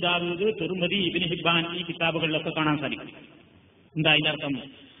 അബൂ ദാവൂദ്, തിർമിദി, ഇബ്നു ഹിബ്ബാൻ ഈ കിതാബുകളിലൊക്കെ കാണാൻ സാധിക്കും. എന്താ ഇതിന്റെ അർത്ഥം?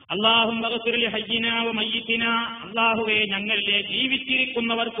 അല്ലാഹുമ്മ ഗ്ഫിർ ലി ഹയ്യിനാ വ മയ്യിതിനാ, അല്ലാഹുവേ ഞങ്ങളിലെ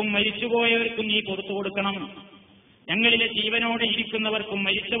ജീവിച്ചിരിക്കുന്നവർക്കും മരിച്ചുപോയവർക്കും നീ പുറത്തു കൊടുക്കണം. ഞങ്ങളിലെ ജീവനോടെ ഇരിക്കുന്നവർക്കും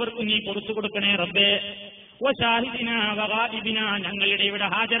മരിച്ചവർക്കും നീ പുറത്തു കൊടുക്കണേ റബ്ബേ. വ ശാഹിദിനാ വ ഗായിബിനാ, ഞങ്ങളുടെ ഇവിടെ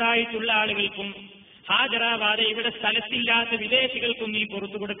ഹാജരായിട്ടുള്ള ആളുകൾക്കും ഹാജരാവാതെ ഇവിടെ സ്ഥലത്തില്ലാത്ത വിദേശികൾക്കും നീ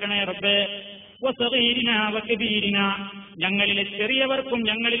പുറത്തു കൊടുക്കണേ റബ്ബേ. വ സഗീരിനാ വ കബീരിനാ, ഞങ്ങളിലെ ചെറിയവർക്കും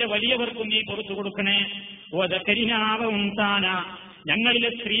ഞങ്ങളിലെ വലിയവർക്കും നീ പുറത്തു കൊടുക്കണേ. വ ദക്കരിനാ വ ഉൻസാനാ, ഞങ്ങളിലെ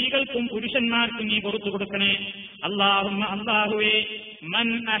സ്ത്രീകൾക്കും പുരുഷന്മാർക്കും നീ പുറത്തു കൊടുക്കണേ. അല്ലാഹുമ്മ, അല്ലാഹുവേ, മൻ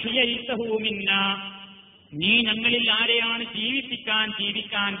അഹ്യൈതഹു മിന്നാ, നീ ഞങ്ങളിൽ ആരെയാണ്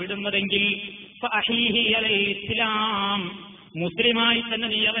ജീവിക്കാൻ വിടുന്നതെങ്കിൽ ഫഅഹീഹി അലൽ ഇസ്ലാം, മുസ്ലിമായി തന്നെ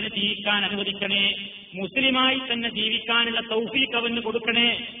നീ അവനെ ജീവിക്കാൻ അനുവദിക്കണേ. മുസ്ലിമായി തന്നെ ജീവിക്കാനുള്ള തൗഫീഖ് അവന് കൊടുക്കണേ.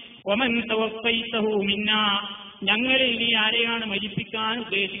 വമൻ തവഫൈതഹു മിന്നാ, ഞങ്ങളിൽ നീ ആരെയാണ് മരിപ്പിക്കാൻ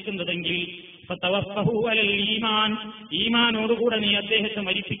ഉദ്ദേശിക്കുന്നതെങ്കിൽ ഫതവഫഹു അലൽ ഈമാൻ, ഈമാനോടുകൂടെ നീ അദ്ദേഹത്തെ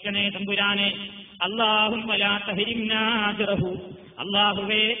മരിപ്പിക്കണേ തമ്പുരാനെ. അല്ലാഹുമ്മ ലാ തഹരിംനാ അജ്റഹു,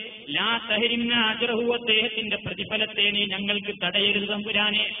 അല്ലാഹുവേ, ലാ തഹരിംനാ അജ്റഹു, അദ്ദേഹത്തിന്റെ പ്രതിഫലത്തെ നീ ഞങ്ങൾക്ക് തടയരുത്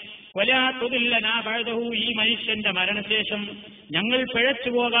തമ്പുരാനെ. വലാ തുദില്ലനാ ബഅദഹു, ഈ മനുഷ്യന്റെ മരണശേഷം ഞങ്ങൾ പിഴച്ചു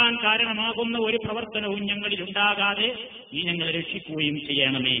പോകാൻ കാരണമാകുന്ന ഒരു പ്രവർത്തനവും ഞങ്ങളിൽ ഉണ്ടാകാതെ നീ ഞങ്ങളെ രക്ഷിക്കുകയും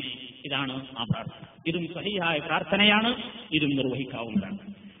ചെയ്യണമേ. ഇതാണ് ആ പ്രാർത്ഥന. ഇതും സഹിഹായ പ്രാർത്ഥനയാണ്, ഇതും നിർവഹിക്കാവുന്നതാണ്.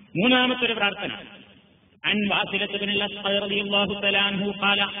 മൂന്നാമത്തെ ഒരു പ്രാർത്ഥന, അൻ വാസിലത്ത് ബിൻ അസ്ഖർ റളിയല്ലാഹു തആല അൻഹു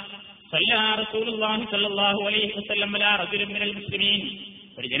ഖാല സല്ലല്ലാ റസൂലുള്ളാഹി സ്വല്ലല്ലാഹു അലൈഹി വസല്ലം അലാ റജുലിൻ മിനൽ മുസ്ലിമീൻ,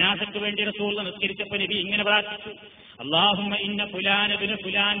 ഒരു ജനാസക്ക് വേണ്ടി റസൂൽ നിസ്കരിച്ചപ്പോൾ നബി ഇങ്ങനെ പ്രാർത്ഥിച്ചു, അല്ലാഹുമ്മ ഇന്ന ഫുലാന ബിൻ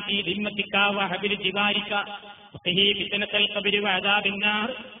ഫുലാൻ ഫീ ദിമ്മതിക വ ഹബിൽ ജിബാരിക വഖിഹി ഫിത്നത്തൽ ഖബ്രി വ അദാബിൻ നാർ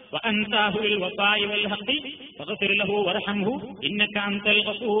വ അൻതാഹു ലിൽ വഫാഇ വൽ ഹഖ് ഫഗ്ഫിർ ലഹു വർഹംഹു ഇന്നക അൻതൽ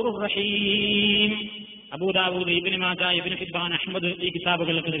ഗഫൂറുർ റഹീം. അബൂ ദാവൂദ്, ഇബ്നു മാജ, ഇബ്നു ഹിബ്ബാൻ, അഹ്മദ് ഈ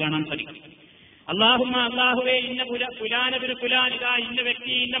കിതാബുകളിലൊക്കെ ഇത് കാണാൻ സാധിക്കും. അല്ലാഹുമ്മ, അല്ലാഹുവേ, ഇന്ന ഫുലാന ബിൻ ഫുലാൻ, ഇതാ ഇന്ന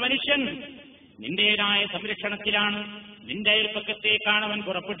വ്യക്തി, ഇന്ന മനുഷ്യൻ നിന്റേതായ സംരക്ഷണത്തിലാണ്, നിന്റെ അയൽപ്പക്കത്തേക്കാണ് അവൻ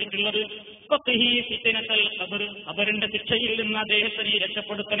പുറപ്പെട്ടിട്ടുള്ളത്. ഖബറിന്റെ ശിക്ഷയിൽ നിന്ന് അദ്ദേഹത്തെ നീ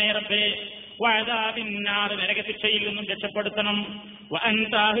രക്ഷപ്പെടുത്തണേ റബ്ബേ. വഅദാബിൻ നാർ, നരക ശിക്ഷയിൽ നിന്നും രക്ഷപ്പെടുത്തണം.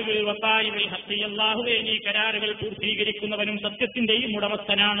 വഅൻതാഹു ലിൽ വഫാഇ വൽ ഹഖ്, അല്ലാഹുവേ, നീ കരാറുകൾ പൂർത്തീകരിക്കുന്നവനും സത്യത്തിന്റെയും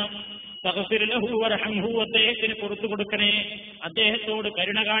ഉടമസ്ഥനാണ്. ഫഗ്ഫിർ ലഹു വർഹംഹു, അദ്ദേഹത്തിന് പുറത്തു കൊടുക്കണേ, അദ്ദേഹത്തോട്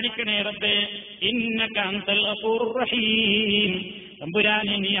കരുണ കാണിക്കണേ റബ്ബേ. ഇന്നക അൻതൽ ഗഫൂറുർ റഹീം,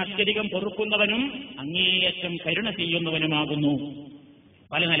 തമ്പുരാനെ, നീ അത്യധികം പൊറുക്കുന്നവനും അങ്ങേയറ്റം കരുണ ചെയ്യുന്നവനുമാകുന്നു.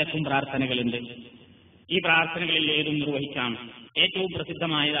 പല നിലക്കും പ്രാർത്ഥനകളുണ്ട്. ഈ പ്രാർത്ഥനകളിൽ ഏതും നിർവഹിക്കാം. ഏറ്റവും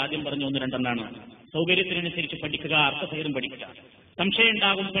പ്രസിദ്ധമായത് ആദ്യം പറഞ്ഞു ഒന്ന് രണ്ടെണ്ണാണ്. സൗകര്യത്തിനനുസരിച്ച് പഠിക്കുക, അർത്ഥസഹിതം പഠിക്കുക. സംശയം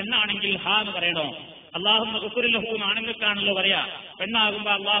ഉണ്ടാകും, പെണ്ണാണെങ്കിൽ ഹാ എന്ന് പറയണോ? അല്ലാഹുമ്മ ഗ്ഫിർ ലഹു ആണുങ്ങൾക്കാണല്ലോ പറയാ.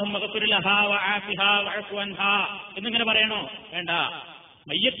 പെണ്ണാകുമ്പോ അല്ലാഹുമ്മ ഗ്ഫിർ ലഹാ വആഫിഹാ വഅഫു അൻഹാ എന്നിങ്ങനെ പറയണോ? വേണ്ട.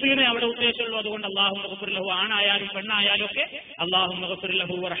 മയ്യത്തിനെ അവിടെ ഉദ്ദേശമുള്ളൂ. അതുകൊണ്ട് അല്ലാഹുമ്മ ഗ്ഫിർ ലഹു, ആണായാലും പെണ്ണായാലും ഒക്കെ അല്ലാഹുമ്മ ഗ്ഫിർ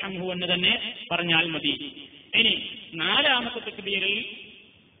ലഹു വർഹംഹു എന്ന് തന്നെ പറഞ്ഞാൽ മതി. ഇനി നാലാമത്തെ തക്ബീറിൽ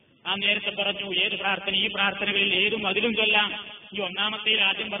ആ നേരത്തെ പറഞ്ഞു ഏത് പ്രാർത്ഥന, ഈ പ്രാർത്ഥനകളിൽ ഏതും അതിലും ചൊല്ലാം. ഈ ഒന്നാമത്തേൽ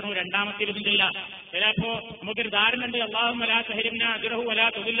ആദ്യം പറഞ്ഞു, രണ്ടാമത്തേൽ ഇതില്ല. ചിലപ്പോ നമുക്കൊരു ധാരണ ഉണ്ട്, അല്ലാഹുമ്മ ലാ തഹരിംനാ അജ്റഹു വലാ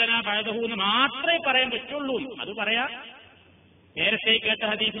തുദില്ലനാ ബഅദഹു എന്ന് മാത്രമേ പറയാൻ പറ്റുള്ളൂ. അത് പറയാ നേരത്തെ കേട്ട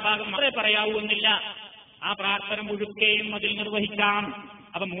ഹദീസ് ഭാഗം മാത്രമേ പറയാവൂ എന്നില്ല. ആ പ്രാർത്ഥന മുഴുക്കെയും അതിൽ നിർവഹിക്കാം.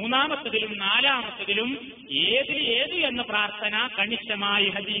 അപ്പൊ മൂന്നാമത്തതിലും നാലാമത്തതിലും ഏത് എന്ന പ്രാർത്ഥന കണിശമായി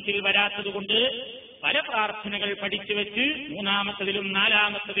ഹദീസിൽ വരാത്തത് കൊണ്ട് പല പ്രാർത്ഥനകൾ പഠിച്ചു വെച്ച് മൂന്നാമത്തതിലും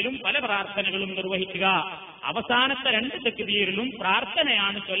നാലാമത്തതിലും പല പ്രാർത്ഥനകളും നിർവഹിക്കുക. അവസാനത്തെ 2 തക്ബീറിലും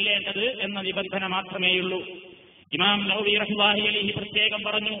പ്രാർത്ഥനയാണ് ചൊല്ലേണ്ടത് എന്ന നിബന്ധന മാത്രമേയുള്ളൂ. ഇമാം നവവി റഹ്മത്തുള്ളാഹി അലൈഹി പ്രത്യേകം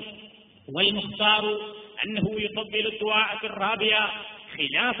പറഞ്ഞു, വൽ മുഖ്താറു അന്നഹു യുതബ്ബിലു ദുആ ഫിർ റാബിയ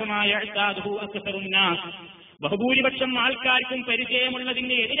ഖിലാഫ മാ യഅ്താദുഹു അക്സറുൻ നാസ്. ബഹുഭൂരിപക്ഷം ആൾക്കാർക്കും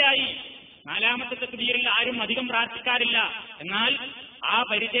പരിചയമുള്ളതിന് എതിരായി നാലാമത്തെ തക്ബീറിൽ ആരും അധികം പ്രാർത്ഥിക്കാറില്ല. എന്നാൽ ആ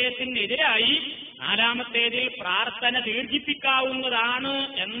പരിചയത്തിനെതിരായി നാലാമത്തേതിൽ പ്രാർത്ഥന ദീർഘിപ്പിക്കാവുന്നതാണ്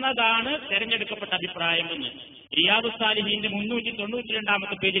എന്നതാണ് തെരഞ്ഞെടുക്കപ്പെട്ട അഭിപ്രായം എന്ന് റിയാദുസ് സാലിഹീന്റെ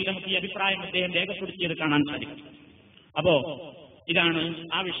 392 പേജിൽ നമുക്ക് ഈ അഭിപ്രായം അദ്ദേഹം രേഖപ്പെടുത്തിയത് കാണാൻ സാധിക്കും. അപ്പോ ഇതാണ്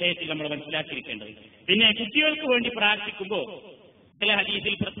ആ വിഷയത്തിൽ നമ്മൾ മനസ്സിലാക്കിയിരിക്കേണ്ടത്. പിന്നെ കുട്ടികൾക്ക് വേണ്ടി പ്രാർത്ഥിക്കുമ്പോൾ ചില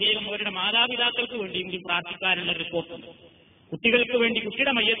ഹദീസിൽ പ്രത്യേകം അവരുടെ മാതാപിതാക്കൾക്ക് വേണ്ടിയും കൂടി പ്രാർത്ഥിക്കാനുള്ള റിപ്പോർട്ടുണ്ട്. കുട്ടികൾക്ക് വേണ്ടി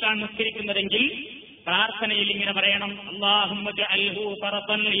കുട്ടിയുടെ മയ്യത്താണ് നിസ്കരിക്കുന്നതെങ്കിൽ പ്രാർത്ഥനയിൽ ഇങ്ങനെ പറയണം, അല്ലാഹുമ്മ ജഅൽഹു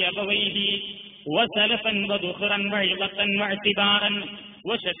ഫറതൻ ലിഅബവൈഹി വസലഫൻ വദുഖറൻ വഇളതൻ വഅതിബാറൻ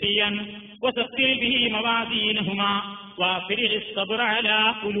വശഫിയൻ വസഖിൽ ബിഹി മവാദീനഹുമാ വഫിരിസ് സബ്റ അലാ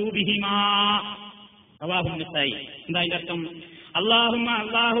ഖുലൂബിഹിമാ. റവാഹു നസായി. എന്താ ഇതിന്റെ അർത്ഥം? അല്ലാഹുമ്മ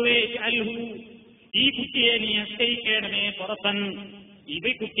അല്ലാഹുവേ ജഅൽഹു ഈ കുട്ടിയെ നീ നിശ്ചയിക്കണമേ ഫറതൻ ഈ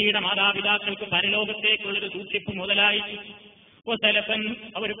കുട്ടിയുടെ മാതാപിതാക്കൾക്ക് പരലോകത്തേക്കുള്ളൊരു സൂക്ഷിപ്പ് മുതലായിട്ട്, വസലഫൻ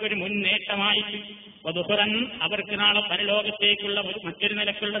അവർക്കൊരു മുന്നേറ്റമായിട്ട്, വദുഖറൻ അവർക്ക് നാളെ പരലോകത്തേക്കുള്ള മറ്റൊരു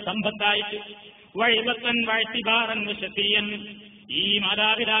നിലക്കുള്ള സമ്പത്തായിട്ട്, വഇളതൻ വഅതിബാറൻ വശഫിയൻ ഈ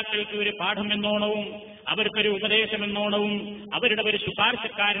മാതാപിതാക്കൾക്ക് ഒരു പാഠം എന്നോണവും അവർക്കൊരു ഉപദേശം എന്നോണവും അവരുടെ ഒരു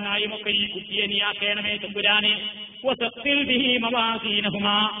ശുപാർശക്കാരനായും ഒക്കെ ഈ കുട്ടിയെ നീ ആക്കേണമേ തമ്പുരാനെ. വസഖിൽ ബിഹി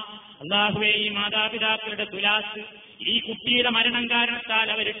മവാസീനഹുമാ അല്ലാഹുവേ ഈ മാതാപിതാക്കളുടെ തുലാസ് ഈ കുട്ടിയുടെ മരണം കാരണത്താൽ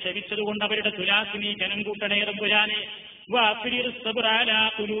അവർ ക്ഷമിച്ചതുകൊണ്ട് അവരുടെ തുലാസ് നീ ജനം കൂട്ടണേ തമ്പുരാനെ. വഫിരിസ് സബ്റ അലാ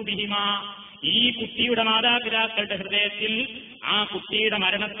ഖുലൂബിഹിമാ ഈ കുട്ടിയുടെ മാതാപിതാക്കളുടെ ഹൃദയത്തിൽ ആ കുട്ടിയുടെ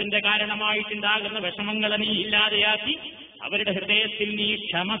മരണത്തിന്റെ കാരണമായിട്ടുണ്ടാകുന്ന വിഷമങ്ങളെ നീ ഇല്ലാതെയാക്കി അവരുടെ ഹൃദയത്തിൽ നീ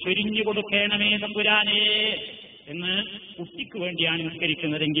ക്ഷമ ചൊരിഞ്ഞു കൊടുക്കണമേ തമ്പുരാനേ എന്ന് കുട്ടിക്ക് വേണ്ടിയാണ്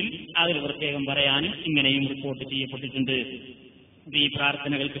നിസ്കരിക്കുന്നതെങ്കിൽ അതിൽ പ്രത്യേകം പറയാനും ഇങ്ങനെയും റിപ്പോർട്ട് ചെയ്യപ്പെട്ടിട്ടുണ്ട്. ഈ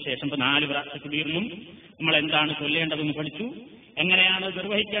പ്രാർത്ഥനകൾക്ക് ശേഷം 4 തക്ബീറിലും നമ്മൾ എന്താണ് ചൊല്ലേണ്ടതെന്ന് പഠിച്ചു, എങ്ങനെയാണ്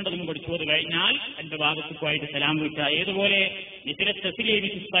നിർവഹിക്കേണ്ടതെന്ന് പഠിച്ചു. അത് കഴിഞ്ഞാൽ 2 ഭാഗത്തുമായിട്ട് സലാം വീട്ടുക. ഏതുപോലെ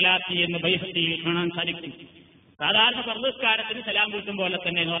എന്ന് ബൈഹഖിയിൽ കാണാൻ സാധിക്കും. സാധാരണ ഫർദ് സലാം വീട്ടും പോലെ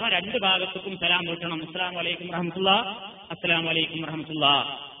തന്നെ എന്ന് പറഞ്ഞാൽ 2 ഭാഗത്തും സലാം വീട്ടണം. അസ്സലാമു അലൈക്കും വറഹ്മത്തുള്ളാഹി, അസ്സലാമു അലൈക്കും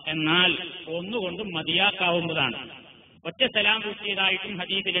വറഹ്മത്തുള്ളാഹി. എന്നാൽ ഒന്നുകൊണ്ടും മതിയാക്കാവുന്നതാണ്. ഒറ്റ സലാം വീട്ടിയതായിട്ടും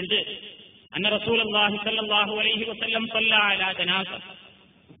ഹദീസിലുണ്ട്. അന്ന റസൂലുള്ളാഹി സ്വല്ലല്ലാഹു അലൈഹി വസല്ലം സല്ല അലാ ജനാസ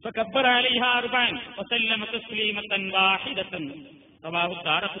ഫകബ്ബറ അലൈഹാ അർബഅൻ വസല്ലമ തസ്ലീമതൻ വാഹിദതൻ. റവാഹു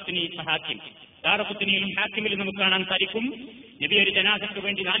ദാറഖുത്നി വഹാക്കിം. ദാറഖുത്നിയിലും ഹാക്കിമിലും നമുക്ക് കാണാൻ സാധിക്കും, നബി ഒരു ജനാസക്ക്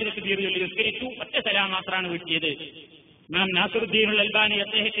വേണ്ടി 4 തക്ബീർ ചൊല്ലി നിസ്കരിച്ചു. ഒറ്റ സലാം മാത്രമാണ് വീട്ടിയത്. ഇമാം നാസിറുദ്ദീൻ അൽബാനി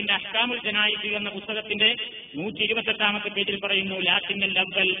അദ്ദേഹത്തിന്റെ അഹ്കാമുൽ ജനായിസ് എന്ന പുസ്തകത്തിന്റെ 128 പേജിൽ പറയുന്നു, ലാക്കിന്നൽ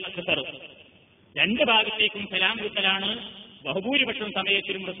അവ്വൽ അക്സർ 2 ഭാഗത്തേക്കും സലാം വീട്ടലാണ് ബഹുഭൂരിപക്ഷം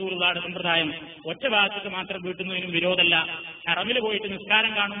സമയത്തിലും റസൂലുള്ളാഹിയുടെ സമ്പ്രദായം. ഒറ്റ ഭാഗത്തേക്ക് മാത്രം വീട്ടുന്നതിനും വിരോധമല്ല. ഹറമിൽ പോയിട്ട്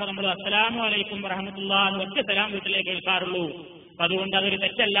നിസ്കാരം കാണുമ്പോൾ നമ്മൾ അസ്സലാമു അലൈക്കും വറഹ്മത്തുള്ളാഹി എന്ന് ഒറ്റ സലാം വീട്ടിലേ കേൾക്കാറുള്ളൂ. അപ്പൊ അതുകൊണ്ട് അതൊരു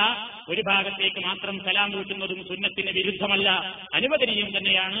തെറ്റല്ല. ഒരു ഭാഗത്തേക്ക് മാത്രം സലാം വീട്ടുന്നതും സുന്നത്തിന് വിരുദ്ധമല്ല, അനുവദനീയം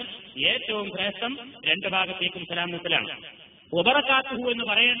തന്നെയാണ്. ഏറ്റവും ശ്രേഷ്ഠം 2 ഭാഗത്തേക്കും സലാം വീട്ടലാണ്. വബറകാതുഹു എന്ന്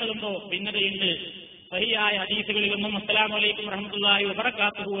പറയേണ്ടതുണ്ടോ? ഭിന്നതയുണ്ട്. സഹിയായ ഹദീസുകളിലൊന്നും അസ്സലാമു അലൈക്കും വറഹ്മത്തുള്ളാഹി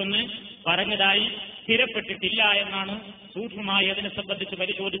വബറകാതുഹു എന്ന് പറഞ്ഞതായി സ്ഥിരപ്പെട്ടിട്ടില്ല എന്നാണ് സൂക്ഷ്മമായി അതിനെ സംബന്ധിച്ച്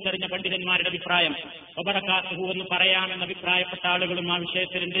പരിശോധിച്ചറിഞ്ഞ പണ്ഡിതന്മാരുടെ അഭിപ്രായം. വബറകാതുഹു എന്ന് പറയാമെന്ന് അഭിപ്രായപ്പെട്ട ആളുകളും ആ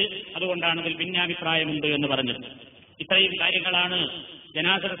വിഷയത്തിലുണ്ട്. അതുകൊണ്ടാണ് അതിൽ ഭിന്നാഭിപ്രായമുണ്ട് എന്ന് പറഞ്ഞത്. ഇത്രയും കാര്യങ്ങളാണ്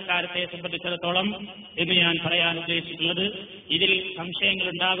ജനാസ നമസ്കാരത്തെ സംബന്ധിച്ചിടത്തോളം എന്ന് ഞാൻ പറയാൻ ഉദ്ദേശിച്ചിട്ടുള്ളത്. ഇതിൽ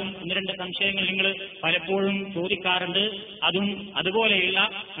സംശയങ്ങളുണ്ടാകും. 1-2 സംശയങ്ങൾ നിങ്ങൾ പലപ്പോഴും ചോദിക്കാറുണ്ട്. അതും അതുപോലെയുള്ള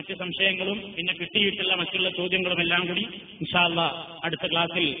മറ്റ് സംശയങ്ങളും പിന്നെ കിട്ടിയിട്ടുള്ള മറ്റുള്ള ചോദ്യങ്ങളും എല്ലാം കൂടി ഇൻഷാ അല്ലാഹ് അടുത്ത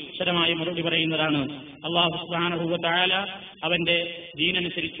ക്ലാസ്സിൽ വിശദമായി മറുപടി പറയുന്നതാണ്. അല്ലാഹു സുബ്ഹാനഹു വ തആല അവന്റെ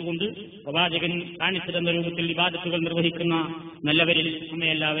ദീനനുസരിച്ചുകൊണ്ട് പ്രവാചകൻ കാണിച്ചു തന്ന രൂപത്തിൽ ഇബാദത്തുകൾ നിർവഹിക്കുന്ന നല്ലവരിൽ നമ്മെ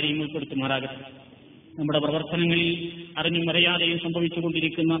എല്ലാവരെയും ഉൾപ്പെടുത്തുമാറാകട്ടെ. നമ്മുടെ പ്രവർത്തനങ്ങളിൽ അറിഞ്ഞും അറിയാതെയും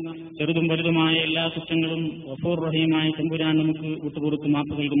സംഭവിച്ചുകൊണ്ടിരിക്കുന്ന ചെറുതും വലുതുമായ എല്ലാ കുറ്റങ്ങളും ഗഫൂർ റഹീമായ തമ്പുരാൻ നമുക്ക് വിട്ടുപുറത്ത്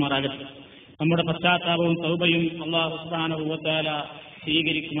മാപ്പ് നൽകുമാറാകട്ടെ. നമ്മുടെ പശ്ചാത്താപവും തൗബയും അല്ലാഹു സുബ്ഹാനഹു വ തആല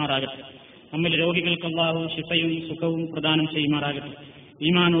സ്വീകരിക്കുമാറാകട്ടെ. നമ്മിൽ രോഗികൾക്ക് അല്ലാഹു ശിഫയും സുഖവും പ്രദാനം ചെയ്യുമാറാകട്ടെ.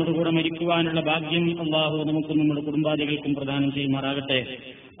 ഈമാനോടുകൂടെ മരിക്കുവാനുള്ള ഭാഗ്യം അല്ലാഹു നമുക്കും നമ്മുടെ കുടുംബാദികൾക്കും പ്രദാനം ചെയ്യുമാറാകട്ടെ.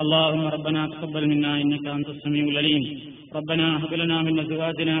 اللهم ربنا تقبل منا إنك أنت السميع العليم. ربنا هب لنا من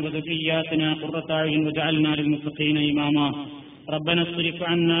أزواجنا وذرياتنا قرة أعين واجعلنا للمتقين إماما. ربنا اصرف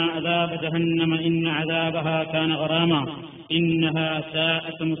عنا عذاب جهنم إن عذابها كان غراما إنها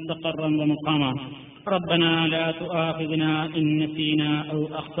ساءت مستقرا ومقاما. ربنا لا تؤاخذنا إن نسينا أو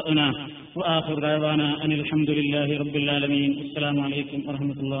أخطأنا. وآخر دعوانا أن الحمد لله رب العالمين. السلام عليكم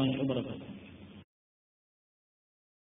ورحمة الله وبركاته.